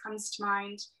 actually, this comes to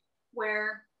mind,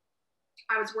 where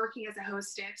I was working as a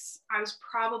hostess. I was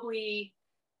probably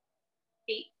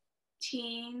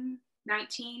 19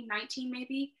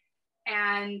 maybe.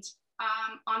 And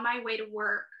on my way to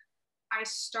work, I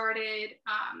started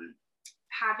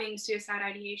having suicide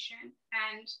ideation.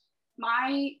 And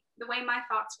the way my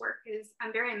thoughts work is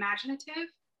I'm very imaginative.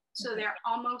 So they're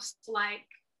almost like,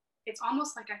 it's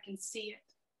almost like I can see it,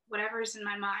 whatever's in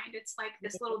my mind. It's like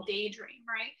this little daydream,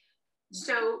 right?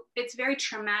 So it's very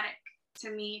traumatic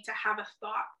to me to have a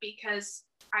thought because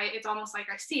it's almost like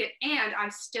I see it and I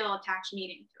still attach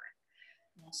meaning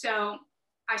to it. So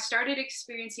I started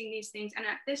experiencing these things. And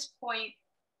at this point,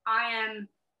 I am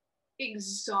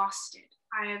exhausted.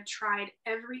 I have tried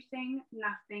everything.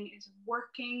 Nothing is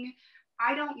working.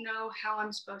 I don't know how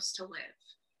I'm supposed to live.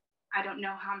 I don't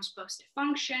know how I'm supposed to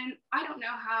function. I don't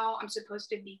know how I'm supposed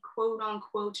to be quote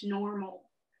unquote normal,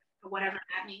 or whatever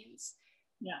that means.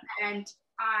 Yeah. And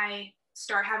I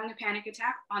start having a panic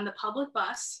attack on the public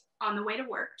bus on the way to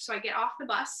work. So I get off the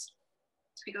bus,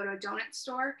 I go to a donut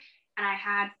store, and I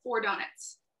had 4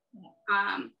 donuts. Yeah.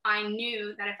 I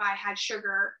knew that if I had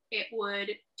sugar, it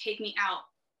would take me out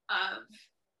of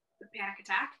the panic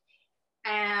attack.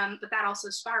 But that also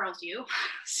spirals you.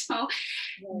 So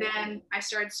then I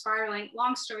started spiraling.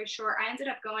 Long story short, I ended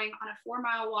up going on a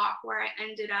 4-mile walk where I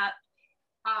ended up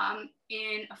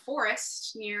in a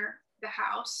forest near the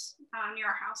house, near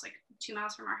our house, like 2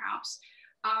 miles from our house.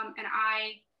 And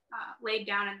I laid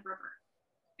down in the river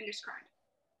and just cried.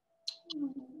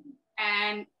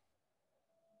 And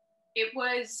it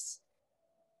was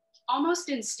almost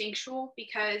instinctual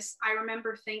because I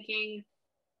remember thinking,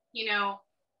 you know,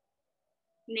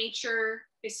 nature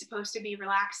is supposed to be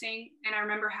relaxing. And I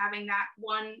remember having that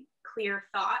one clear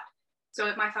thought.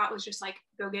 So my thought was just like,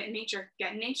 go get in nature,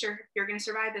 get in nature. You're going to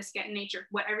survive this, get in nature.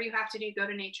 Whatever you have to do, go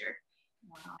to nature.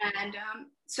 Wow. And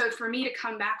so for me to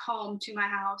come back home to my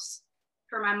house,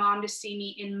 for my mom to see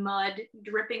me in mud,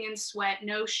 dripping in sweat,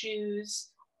 no shoes,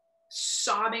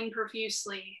 sobbing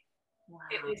profusely, Wow.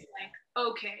 It was like,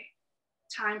 okay,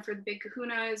 time for the big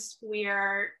kahunas. We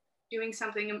are doing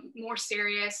something more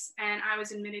serious. And I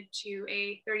was admitted to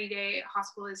a 30-day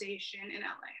hospitalization in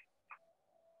LA.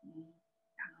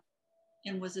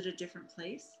 And was it a different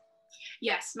place?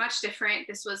 Yes, much different.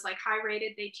 This was like high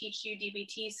rated. They teach you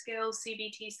DBT skills,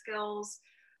 CBT skills.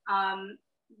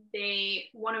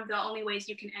 One of the only ways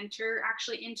you can enter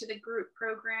actually into the group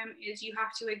program is you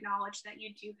have to acknowledge that you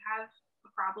do have a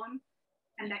problem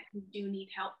and that you do need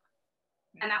help.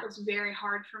 And that was very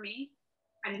hard for me.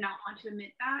 I did not want to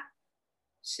admit that.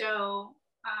 So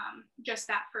just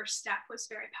that first step was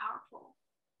very powerful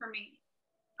for me.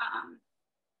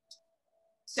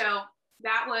 So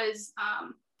that was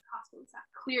hospital at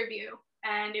Clearview,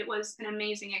 and it was an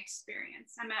amazing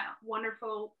experience. I met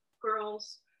wonderful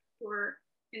girls who were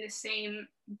in the same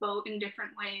boat in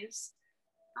different ways,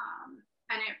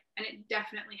 and it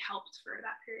definitely helped for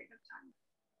that period of time.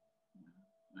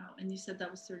 Wow, and you said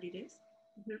that was 30 days?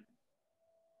 Mm-hmm.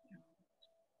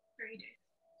 30 days.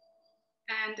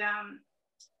 And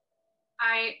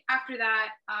after that,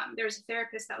 there was a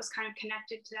therapist that was kind of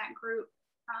connected to that group.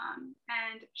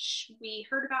 And we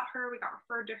heard about her, we got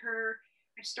referred to her.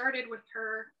 I started with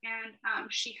her, and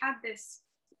she had this,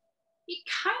 he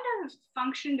kind of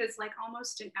functioned as like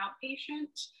almost an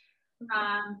outpatient.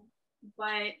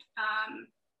 But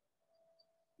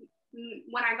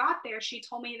when I got there, she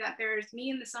told me that there's me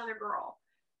and this other girl,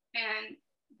 and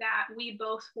that we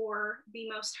both were the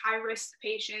most high-risk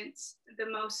patients, the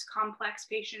most complex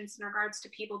patients in regards to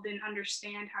people didn't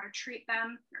understand how to treat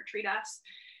them or treat us.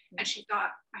 And she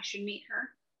thought I should meet her.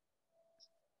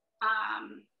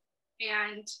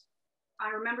 And I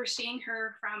remember seeing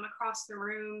her from across the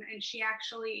room, and she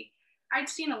actually, I'd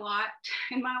seen a lot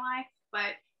in my life,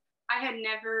 but I had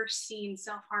never seen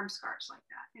self-harm scars like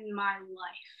that in my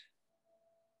life.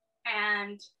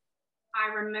 And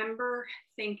I remember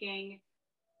thinking,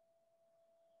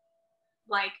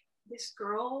 like, this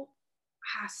girl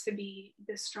has to be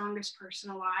the strongest person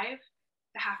alive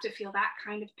to have to feel that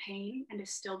kind of pain and to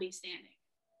still be standing.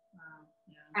 Wow.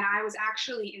 Yeah. And I was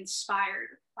actually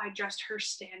inspired by just her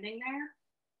standing there.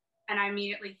 And I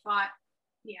immediately thought,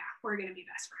 yeah, we're going to be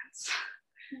best friends.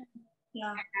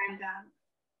 Yeah. And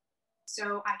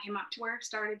so I came up to her,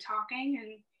 started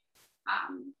talking,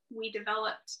 and we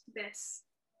developed this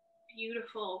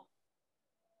beautiful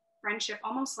friendship,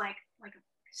 almost like a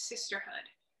sisterhood,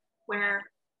 where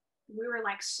we were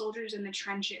like soldiers in the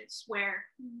trenches, where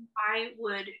I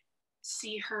would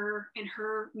see her in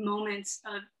her moments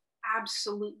of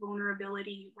absolute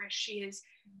vulnerability, where she is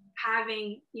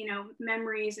having,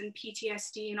 memories and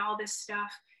PTSD and all this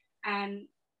stuff, and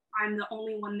I'm the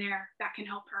only one there that can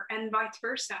help her, and vice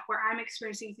versa, where I'm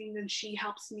experiencing things and she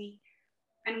helps me.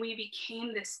 And we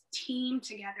became this team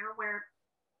together where,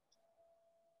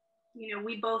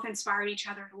 we both inspired each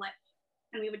other to live.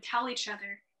 And we would tell each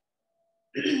other,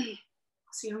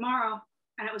 I'll see you tomorrow.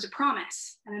 And it was a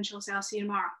promise. And then she'll say, I'll see you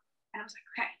tomorrow. And I was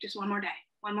like, okay, just one more day,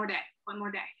 one more day, one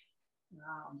more day.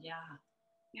 Wow. Yeah.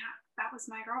 Yeah, that was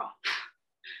my girl.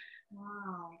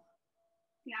 Wow.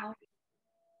 Yeah.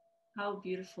 How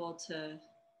beautiful to,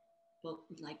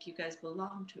 like, you guys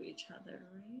belong to each other,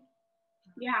 right?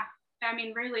 Yeah. I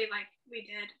mean, really, like, we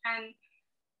did. And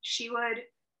she would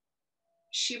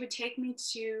take me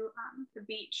to the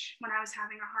beach when I was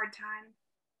having a hard time.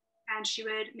 And she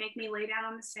would make me lay down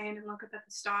on the sand and look up at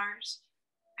the stars.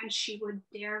 And she would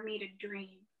dare me to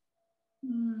dream.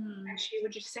 And she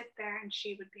would just sit there and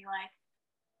she would be like,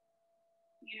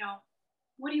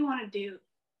 what do you want to do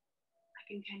like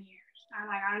in 10 years? I'm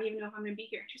like, I don't even know if I'm going to be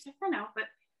here. She's like, I know, but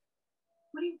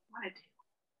what do you want to do?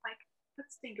 Like,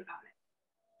 let's think about it.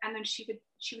 And then she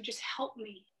would just help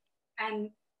me.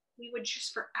 And we would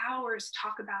just for hours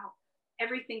talk about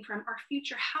everything from our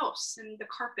future house and the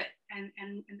carpet and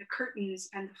the curtains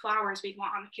and the flowers we'd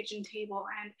want on the kitchen table,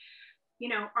 and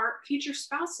our future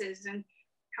spouses and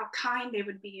how kind they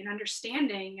would be and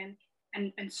understanding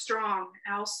and strong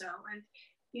also, and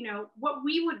what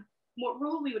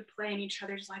role we would play in each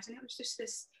other's lives. And it was just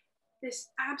this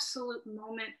absolute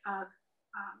moment of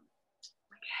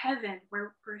like heaven,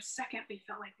 where for a second we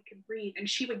felt like we could breathe. And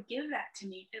she would give that to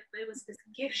me. It was this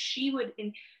gift. She would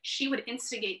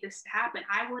instigate this to happen.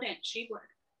 I wouldn't. She would.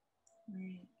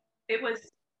 Right. It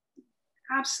was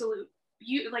absolute,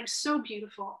 like, so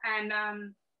beautiful.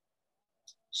 And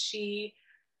she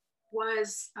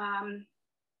was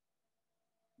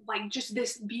like just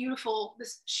this beautiful.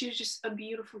 She was just a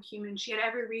beautiful human. She had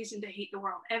every reason to hate the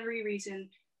world. Every reason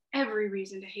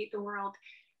to hate the world.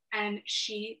 And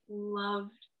she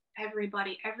loved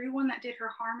everybody, everyone that did her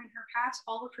harm in her past,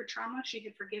 all of her trauma. She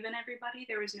had forgiven everybody.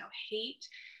 There was no hate.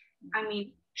 I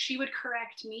mean, she would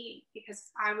correct me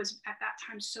because I was at that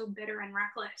time so bitter and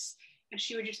reckless. And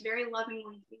she would just very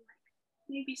lovingly be like,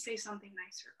 maybe say something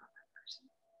nicer about that person.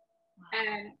 Wow.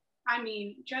 And I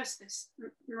mean, just this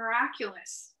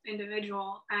miraculous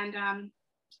individual. And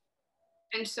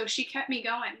so she kept me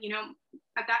going. You know,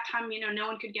 at that time, you know, no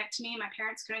one could get to me. My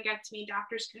parents couldn't get to me.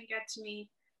 Doctors couldn't get to me.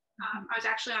 I was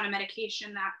actually on a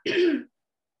medication that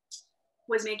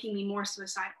was making me more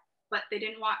suicidal, but they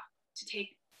didn't want to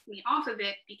take me off of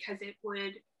it because it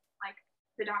would, like,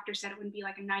 the doctor said it wouldn't be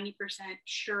like a 90%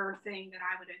 sure thing that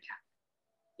I would attempt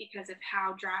because of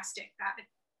how drastic that,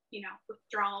 you know,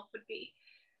 withdrawal would be.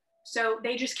 So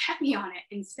they just kept me on it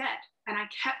instead. And I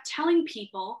kept telling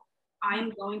people,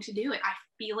 I'm going to do it. I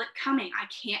feel it coming. I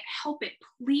can't help it.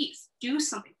 Please do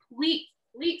something. Please,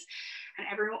 please. And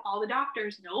everyone, all the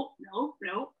doctors, nope, nope,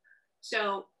 nope.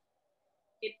 So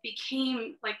it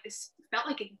became like this, felt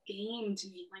like a game to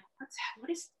me. Like,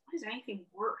 what is anything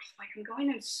worth? Like, I'm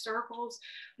going in circles,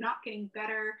 not getting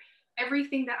better.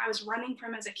 Everything that I was running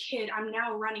from as a kid, I'm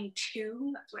now running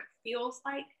to. That's what it feels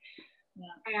like.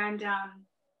 Yeah. And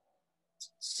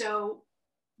so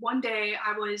one day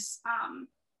I was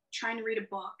trying to read a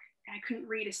book and I couldn't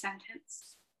read a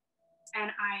sentence. And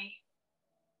I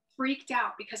freaked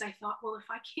out because I thought, well, if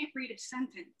I can't read a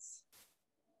sentence,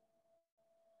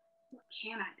 what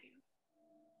can I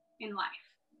do in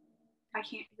life? I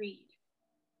can't read.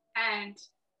 And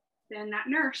then that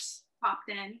nurse popped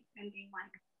in and being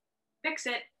like, fix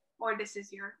it or this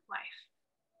is your life.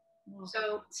 Whoa.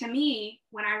 So to me,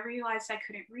 when I realized I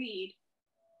couldn't read,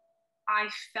 I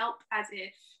felt as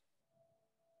if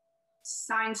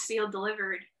signed, sealed,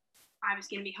 delivered, I was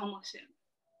going to be homeless soon.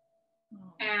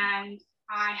 Oh. And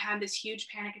I had this huge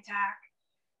panic attack.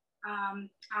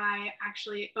 I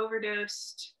actually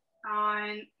overdosed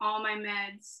on all my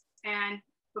meds. And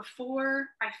before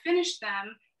I finished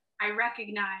them, I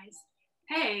recognized,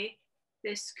 hey,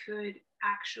 this could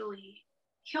actually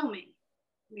kill me.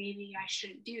 Maybe I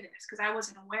shouldn't do this because I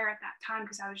wasn't aware at that time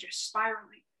because I was just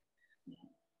spiraling. Yeah.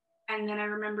 And then I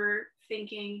remember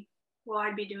thinking, well,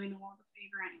 I'd be doing the world a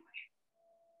favor anyway.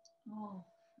 Oh.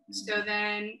 So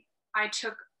then I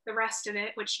took the rest of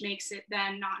it, which makes it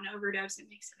then not an overdose, it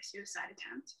makes it a suicide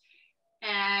attempt.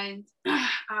 And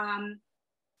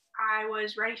I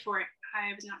was ready for it.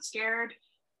 I was not scared.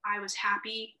 I was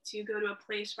happy to go to a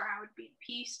place where I would be at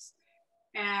peace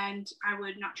and I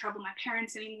would not trouble my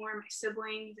parents anymore, my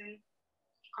siblings, and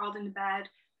crawled into bed,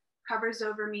 covers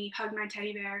over me, hugged my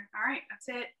teddy bear. All right, that's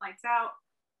it, lights out.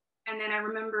 And then I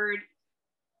remembered,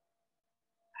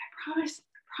 I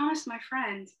promised my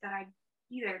friend that I'd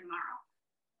be there tomorrow.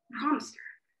 I promised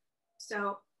her.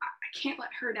 So I can't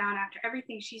let her down after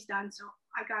everything she's done. So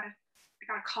I gotta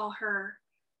call her,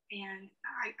 and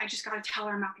I just gotta tell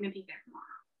her I'm not gonna be there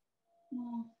tomorrow.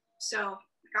 So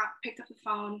I picked up the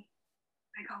phone.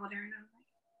 I called her and I'm like,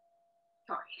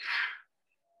 sorry.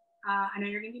 I know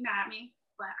you're gonna be mad at me,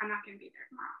 but I'm not gonna be there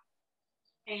tomorrow.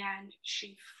 And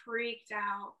she freaked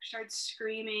out, started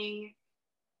screaming.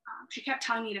 She kept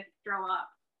telling me to throw up,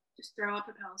 just throw up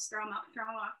the pills, throw them up, throw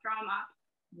them up, throw them up.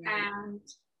 Right.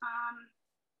 And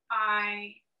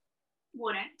I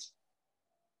wouldn't.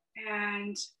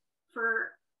 And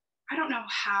I don't know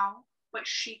how, but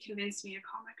she convinced me to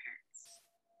call my parents.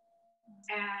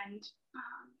 And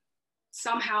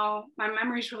somehow, my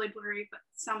memory's really blurry, but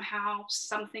somehow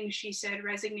something she said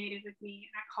resonated with me,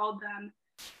 and I called them.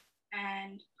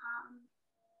 And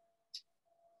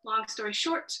long story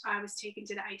short, I was taken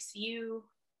to the ICU.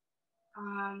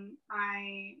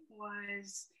 I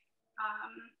was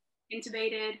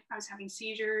intubated. I was having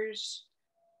seizures,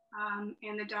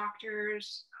 and the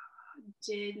doctors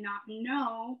did not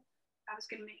know I was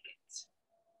going to make it.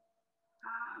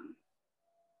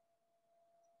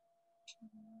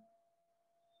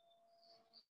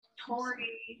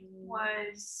 Tori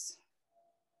was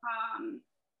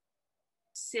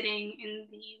sitting in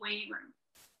the waiting room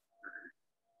for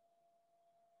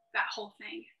that whole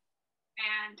thing.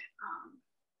 And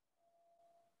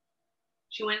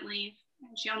she wouldn't leave.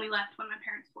 And she only left when my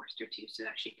parents forced her to so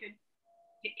that she could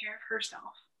take care of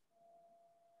herself.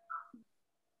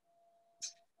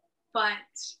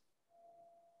 But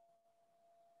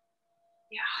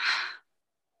yeah.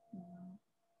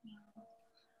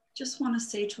 Just want to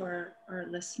say to our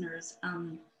listeners,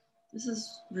 this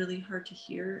is really hard to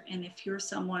hear. And if you're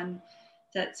someone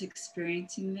that's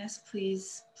experiencing this,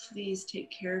 please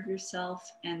take care of yourself,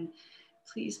 and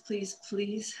please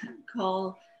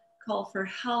call for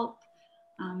help.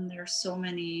 There are so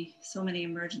many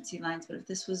emergency lines, but if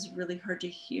this was really hard to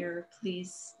hear,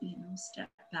 please,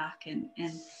 step back and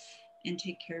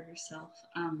take care of yourself.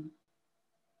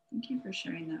 Thank you for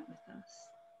sharing that with us.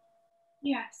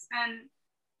 Yes, and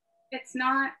it's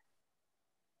not,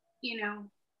 you know,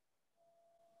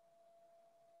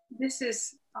 this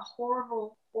is a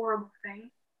horrible, horrible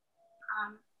thing.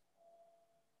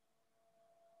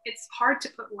 It's hard to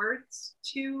put words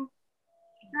to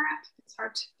that. It's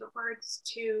hard to put words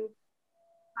to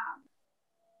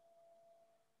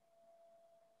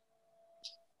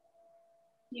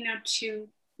to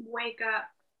wake up,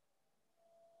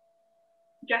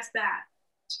 just that,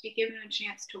 to be given a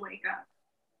chance to wake up.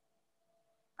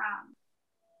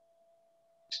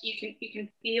 You can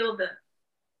feel the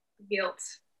guilt,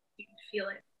 you can feel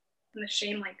it, and the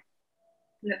shame, like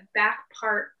in the back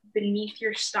part beneath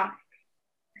your stomach.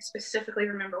 I specifically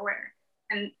remember where,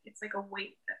 and it's like a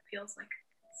weight that feels like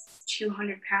it's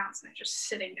 200 pounds, and it's just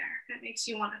sitting there, and it makes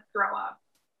you want to throw up.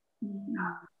 Mm-hmm.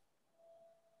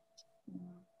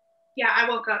 Yeah, I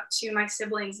woke up to my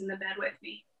siblings in the bed with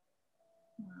me.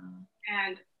 Wow.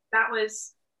 And that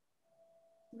was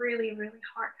really, really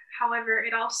hard. However,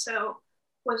 it also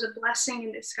was a blessing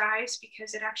in disguise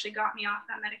because it actually got me off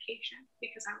that medication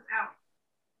because I was out.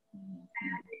 Mm-hmm.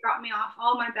 And it got me off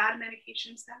all my bad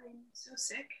medications that made me so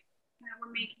sick and that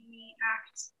were making me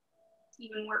act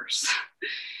even worse.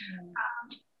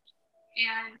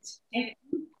 Mm-hmm.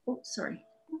 Sorry.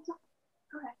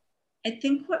 Go ahead. I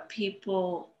think what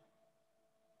people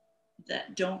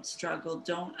that don't struggle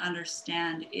don't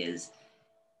understand is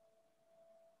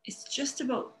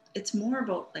it's more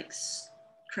about, like,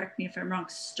 correct me if I'm wrong,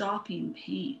 stopping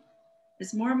pain.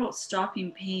 It's more about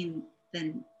stopping pain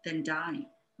than dying,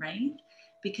 right?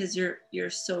 Because you're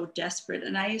so desperate.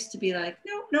 And I used to be like,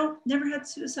 no, never had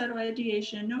suicidal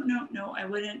ideation. No, I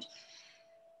wouldn't.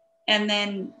 And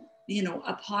then,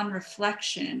 upon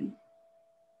reflection,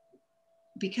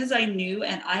 because I knew,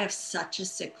 and I have such a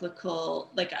cyclical,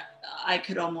 like I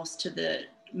could almost to the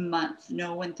month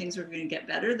know when things were going to get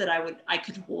better, that I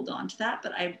could hold on to that.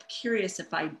 But I'm curious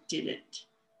if I didn't,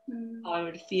 how I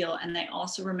would feel. And I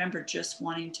also remember just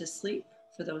wanting to sleep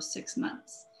for those 6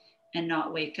 months and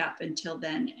not wake up until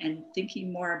then, and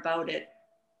thinking more about it,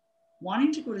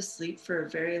 wanting to go to sleep for a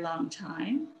very long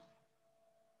time,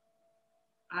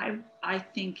 I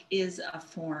think is a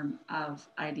form of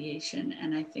ideation.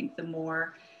 And I think the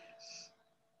more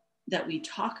that we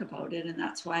talk about it, and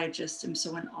that's why I just am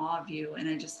so in awe of you, and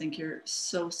I just think you're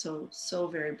so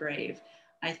very brave.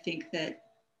 I think that,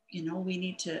 we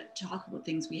need to talk about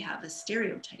things. We have a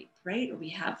stereotype, right? Or we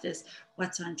have this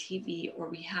what's on TV, or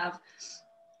we have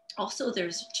also,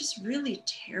 there's just really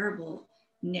terrible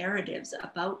narratives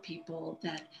about people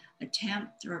that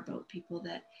attempt, or about people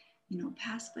that,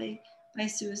 pass by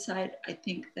suicide. I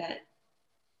think that,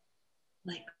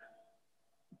 like,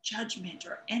 judgment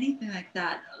or anything like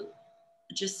that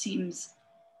just seems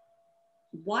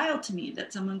wild to me,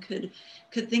 that someone could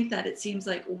think that. It seems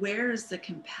like, where is the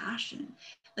compassion,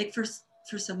 like for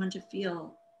someone to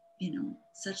feel,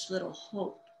 such little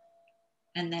hope,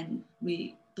 and then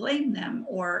we blame them,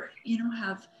 or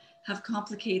have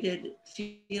complicated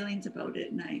feelings about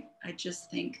it. And I just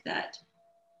think that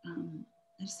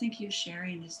I just think you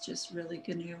sharing is just really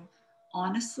going to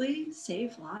honestly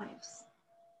save lives.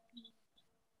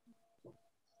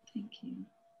 Thank you.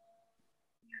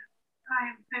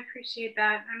 I appreciate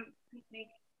that. I think,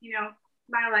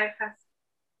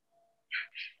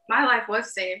 my life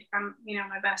was saved from,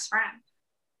 my best friend.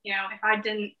 If I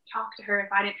didn't talk to her,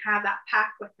 if I didn't have that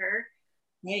pact with her,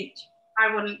 right,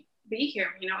 I wouldn't be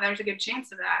here. There's a good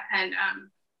chance of that. And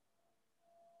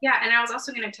and I was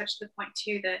also going to touch the point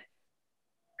too, that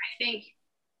I think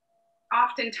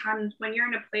oftentimes when you're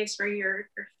in a place where your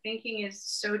thinking is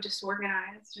so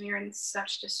disorganized and you're in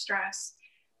such distress,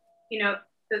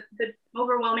 the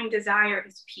overwhelming desire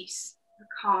is peace, or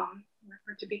calm,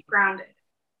 or to be grounded.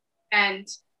 And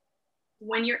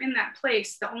when you're in that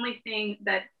place, the only thing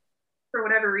that, for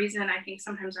whatever reason, I think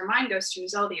sometimes our mind goes to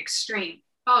is, the extreme.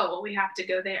 Oh, well, we have to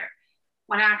go there.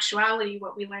 When in actuality,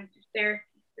 what we learn through therapy,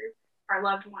 through our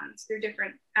loved ones, through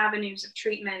different avenues of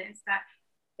treatment, is that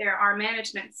there are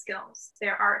management skills.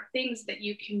 There are things that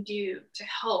you can do to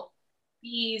help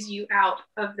ease you out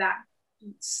of that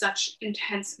such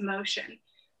intense emotion.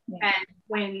 Yeah. And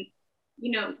when,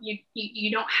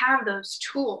 you don't have those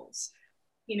tools,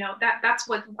 that's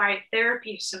why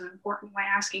therapy is so important, why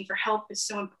asking for help is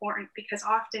so important, because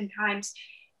oftentimes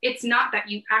it's not that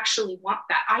you actually want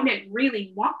that. I didn't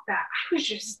really want that. I was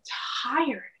just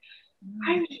tired.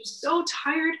 I was just so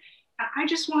tired. And I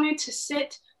just wanted to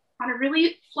sit on a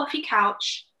really fluffy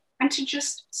couch and to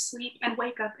just sleep and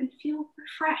wake up and feel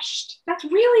refreshed. That's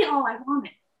really all I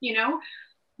wanted, Yeah.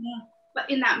 But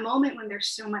in that moment when there's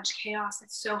so much chaos,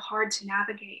 it's so hard to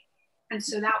navigate. And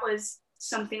so that was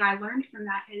something I learned from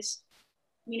that is,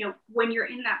 when you're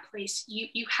in that place,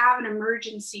 you have an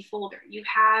emergency folder, you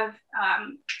have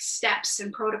steps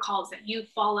and protocols that you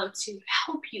follow to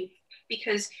help you,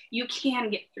 because you can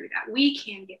get through that. We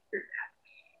can get through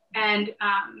that. And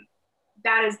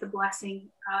that is the blessing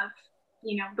of,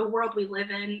 the world we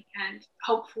live in, and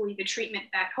hopefully the treatment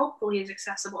that hopefully is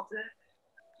accessible to,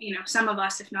 some of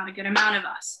us, if not a good amount of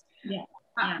us. Yeah.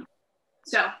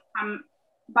 So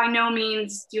by no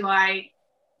means do I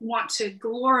want to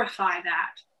glorify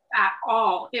that at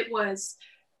all. It was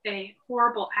a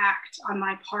horrible act on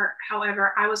my part.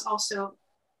 However, I was also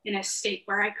in a state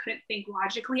where I couldn't think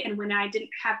logically, and when I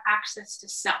didn't have access to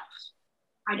self,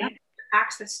 I didn't have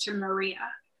access to Maria,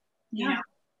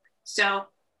 So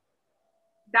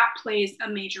that plays a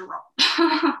major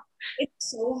role.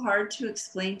 It's so hard to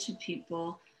explain to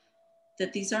people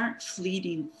that these aren't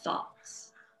fleeting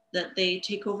thoughts, that they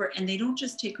take over, and they don't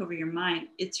just take over your mind,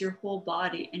 it's your whole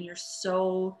body, and you're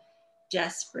so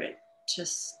desperate to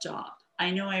stop.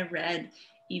 I know I read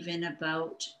even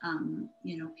about,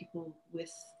 people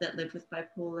that live with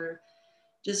bipolar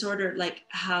disorder, like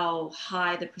how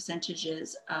high the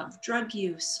percentages of drug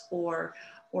use or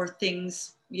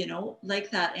things,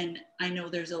 like that. And I know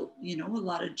there's a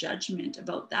lot of judgment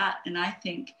about that. And I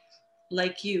think,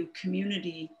 like you,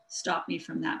 community stopped me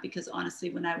from that, because honestly,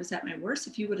 when I was at my worst,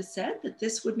 if you would have said that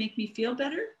this would make me feel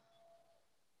better,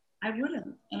 I would have.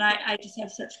 And I just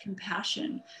have such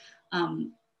compassion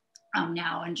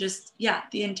now, and just,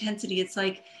 the intensity. It's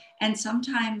like, and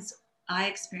sometimes I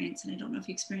experience, and I don't know if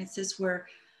you experience this, where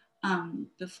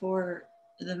before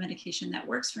the medication that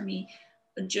works for me,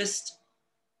 just,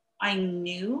 I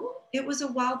knew it was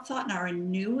a wild thought, and I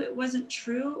knew it wasn't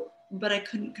true, but I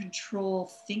couldn't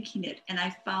control thinking it. And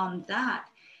I found that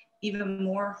even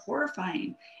more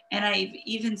horrifying. And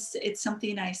it's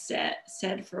something I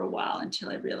said for a while,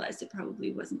 until I realized it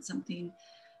probably wasn't something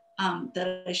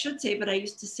that I should say, but I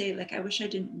used to say, like, I wish I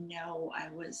didn't know I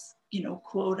was,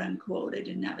 quote unquote, I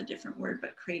didn't have a different word,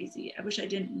 but crazy. I wish I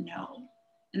didn't know.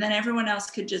 And then everyone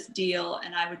else could just deal,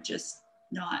 and I would just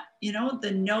not,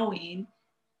 the knowing,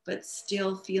 but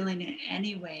still feeling it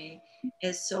anyway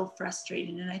is so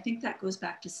frustrating. And I think that goes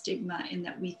back to stigma, in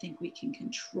that we think we can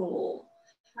control,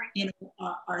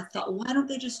 our thought. Why don't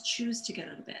they just choose to get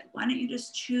out of bed? Why don't you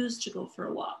just choose to go for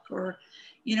a walk, or,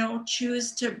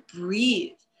 choose to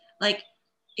breathe? Like,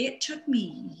 it took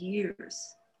me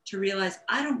years to realize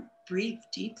I don't breathe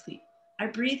deeply. I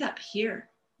breathe up here,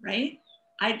 right?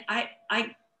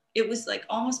 It was like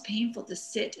almost painful to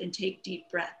sit and take deep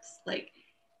breaths, like,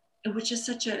 which is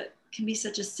can be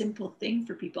such a simple thing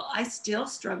for people. I still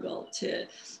struggle to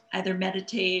either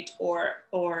meditate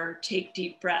or take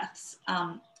deep breaths.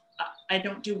 I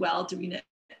don't do well doing it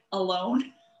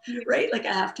alone, right? Like,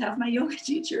 I have to have my yoga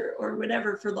teacher or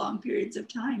whatever for long periods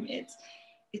of time.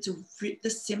 The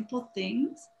simple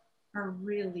things are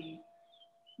really,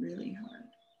 really hard.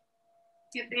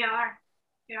 Yeah, they are.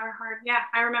 They are hard. Yeah,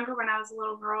 I remember when I was a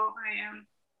little girl,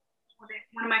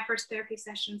 one of my first therapy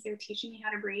sessions, they were teaching me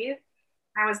how to breathe.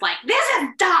 I was like, this is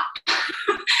dumb.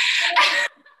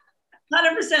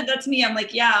 100%, that's me. I'm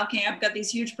like, yeah, okay, I've got these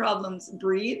huge problems.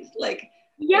 Breathe, like.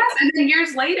 Yes, and then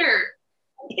years later.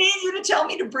 You to tell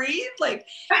me to breathe, like,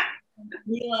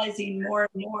 realizing more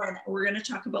and more. And we're going to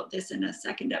talk about this in a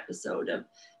second episode, of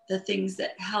the things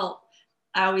that help.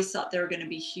 I always thought they were going to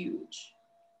be huge,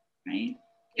 right?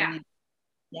 Yeah.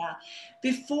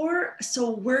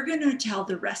 So we're going to tell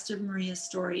the rest of Maria's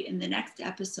story in the next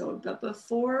episode. But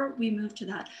before we move to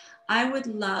that, I would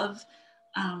love,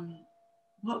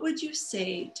 what would you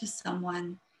say to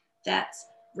someone that's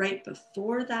right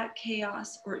before that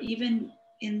chaos, or even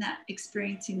in that,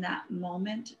 experiencing that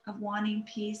moment of wanting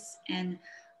peace and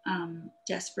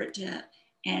desperate to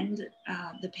end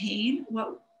the pain?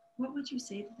 What would you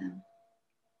say to them?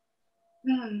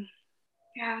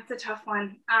 Yeah, it's a tough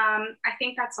one. I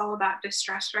think that's all about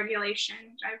distress regulation,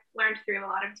 which I've learned through a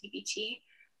lot of DBT.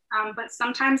 But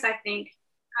sometimes I think,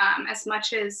 as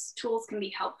much as tools can be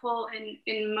helpful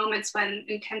in moments when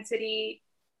intensity,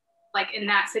 like in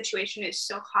that situation, is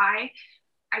so high,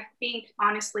 I think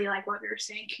honestly, like what we were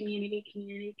saying, community,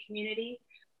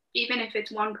 even if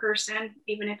it's one person,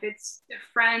 even if it's a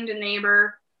friend, a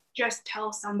neighbor, just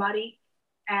tell somebody.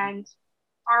 And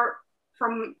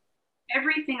from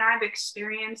everything I've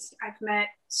experienced, I've met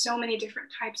so many different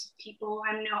types of people.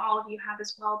 I know all of you have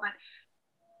as well, but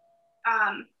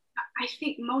I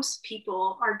think most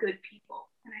people are good people.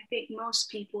 And I think most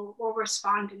people will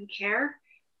respond and care,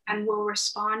 and will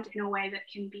respond in a way that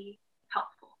can be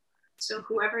helpful. So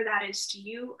whoever that is to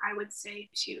you, I would say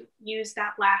to use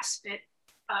that last bit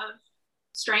of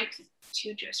strength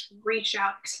to just reach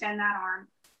out, extend that arm,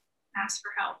 ask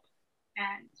for help.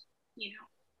 And,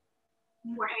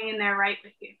 we're hanging there right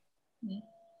with you. Yeah.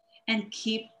 And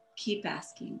keep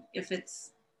asking. If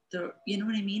it's you know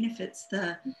what I mean? If it's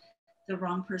the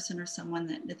wrong person or someone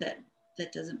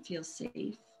that doesn't feel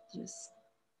safe, just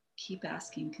keep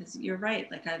asking, because you're right.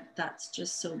 Like that's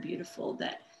just so beautiful,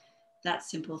 that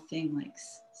simple thing, like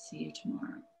see you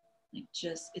tomorrow. Like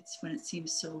just, it's when it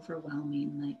seems so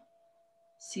overwhelming, like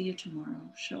see you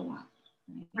tomorrow, show up.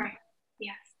 Right.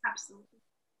 Yes, absolutely.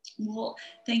 Well,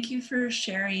 thank you for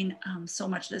sharing so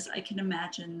much of this. I can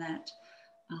imagine that,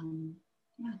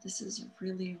 this is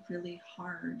really, really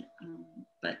hard,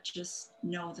 but just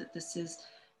know that this is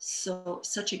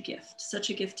such a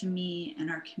gift to me and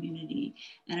our community.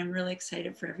 And I'm really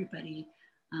excited for everybody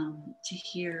to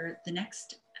hear the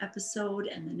next episode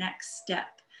and the next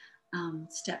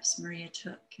steps Maria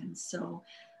took. And so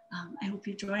I hope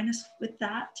you join us with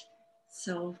that.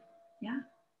 So yeah,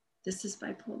 this is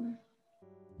Bipolar.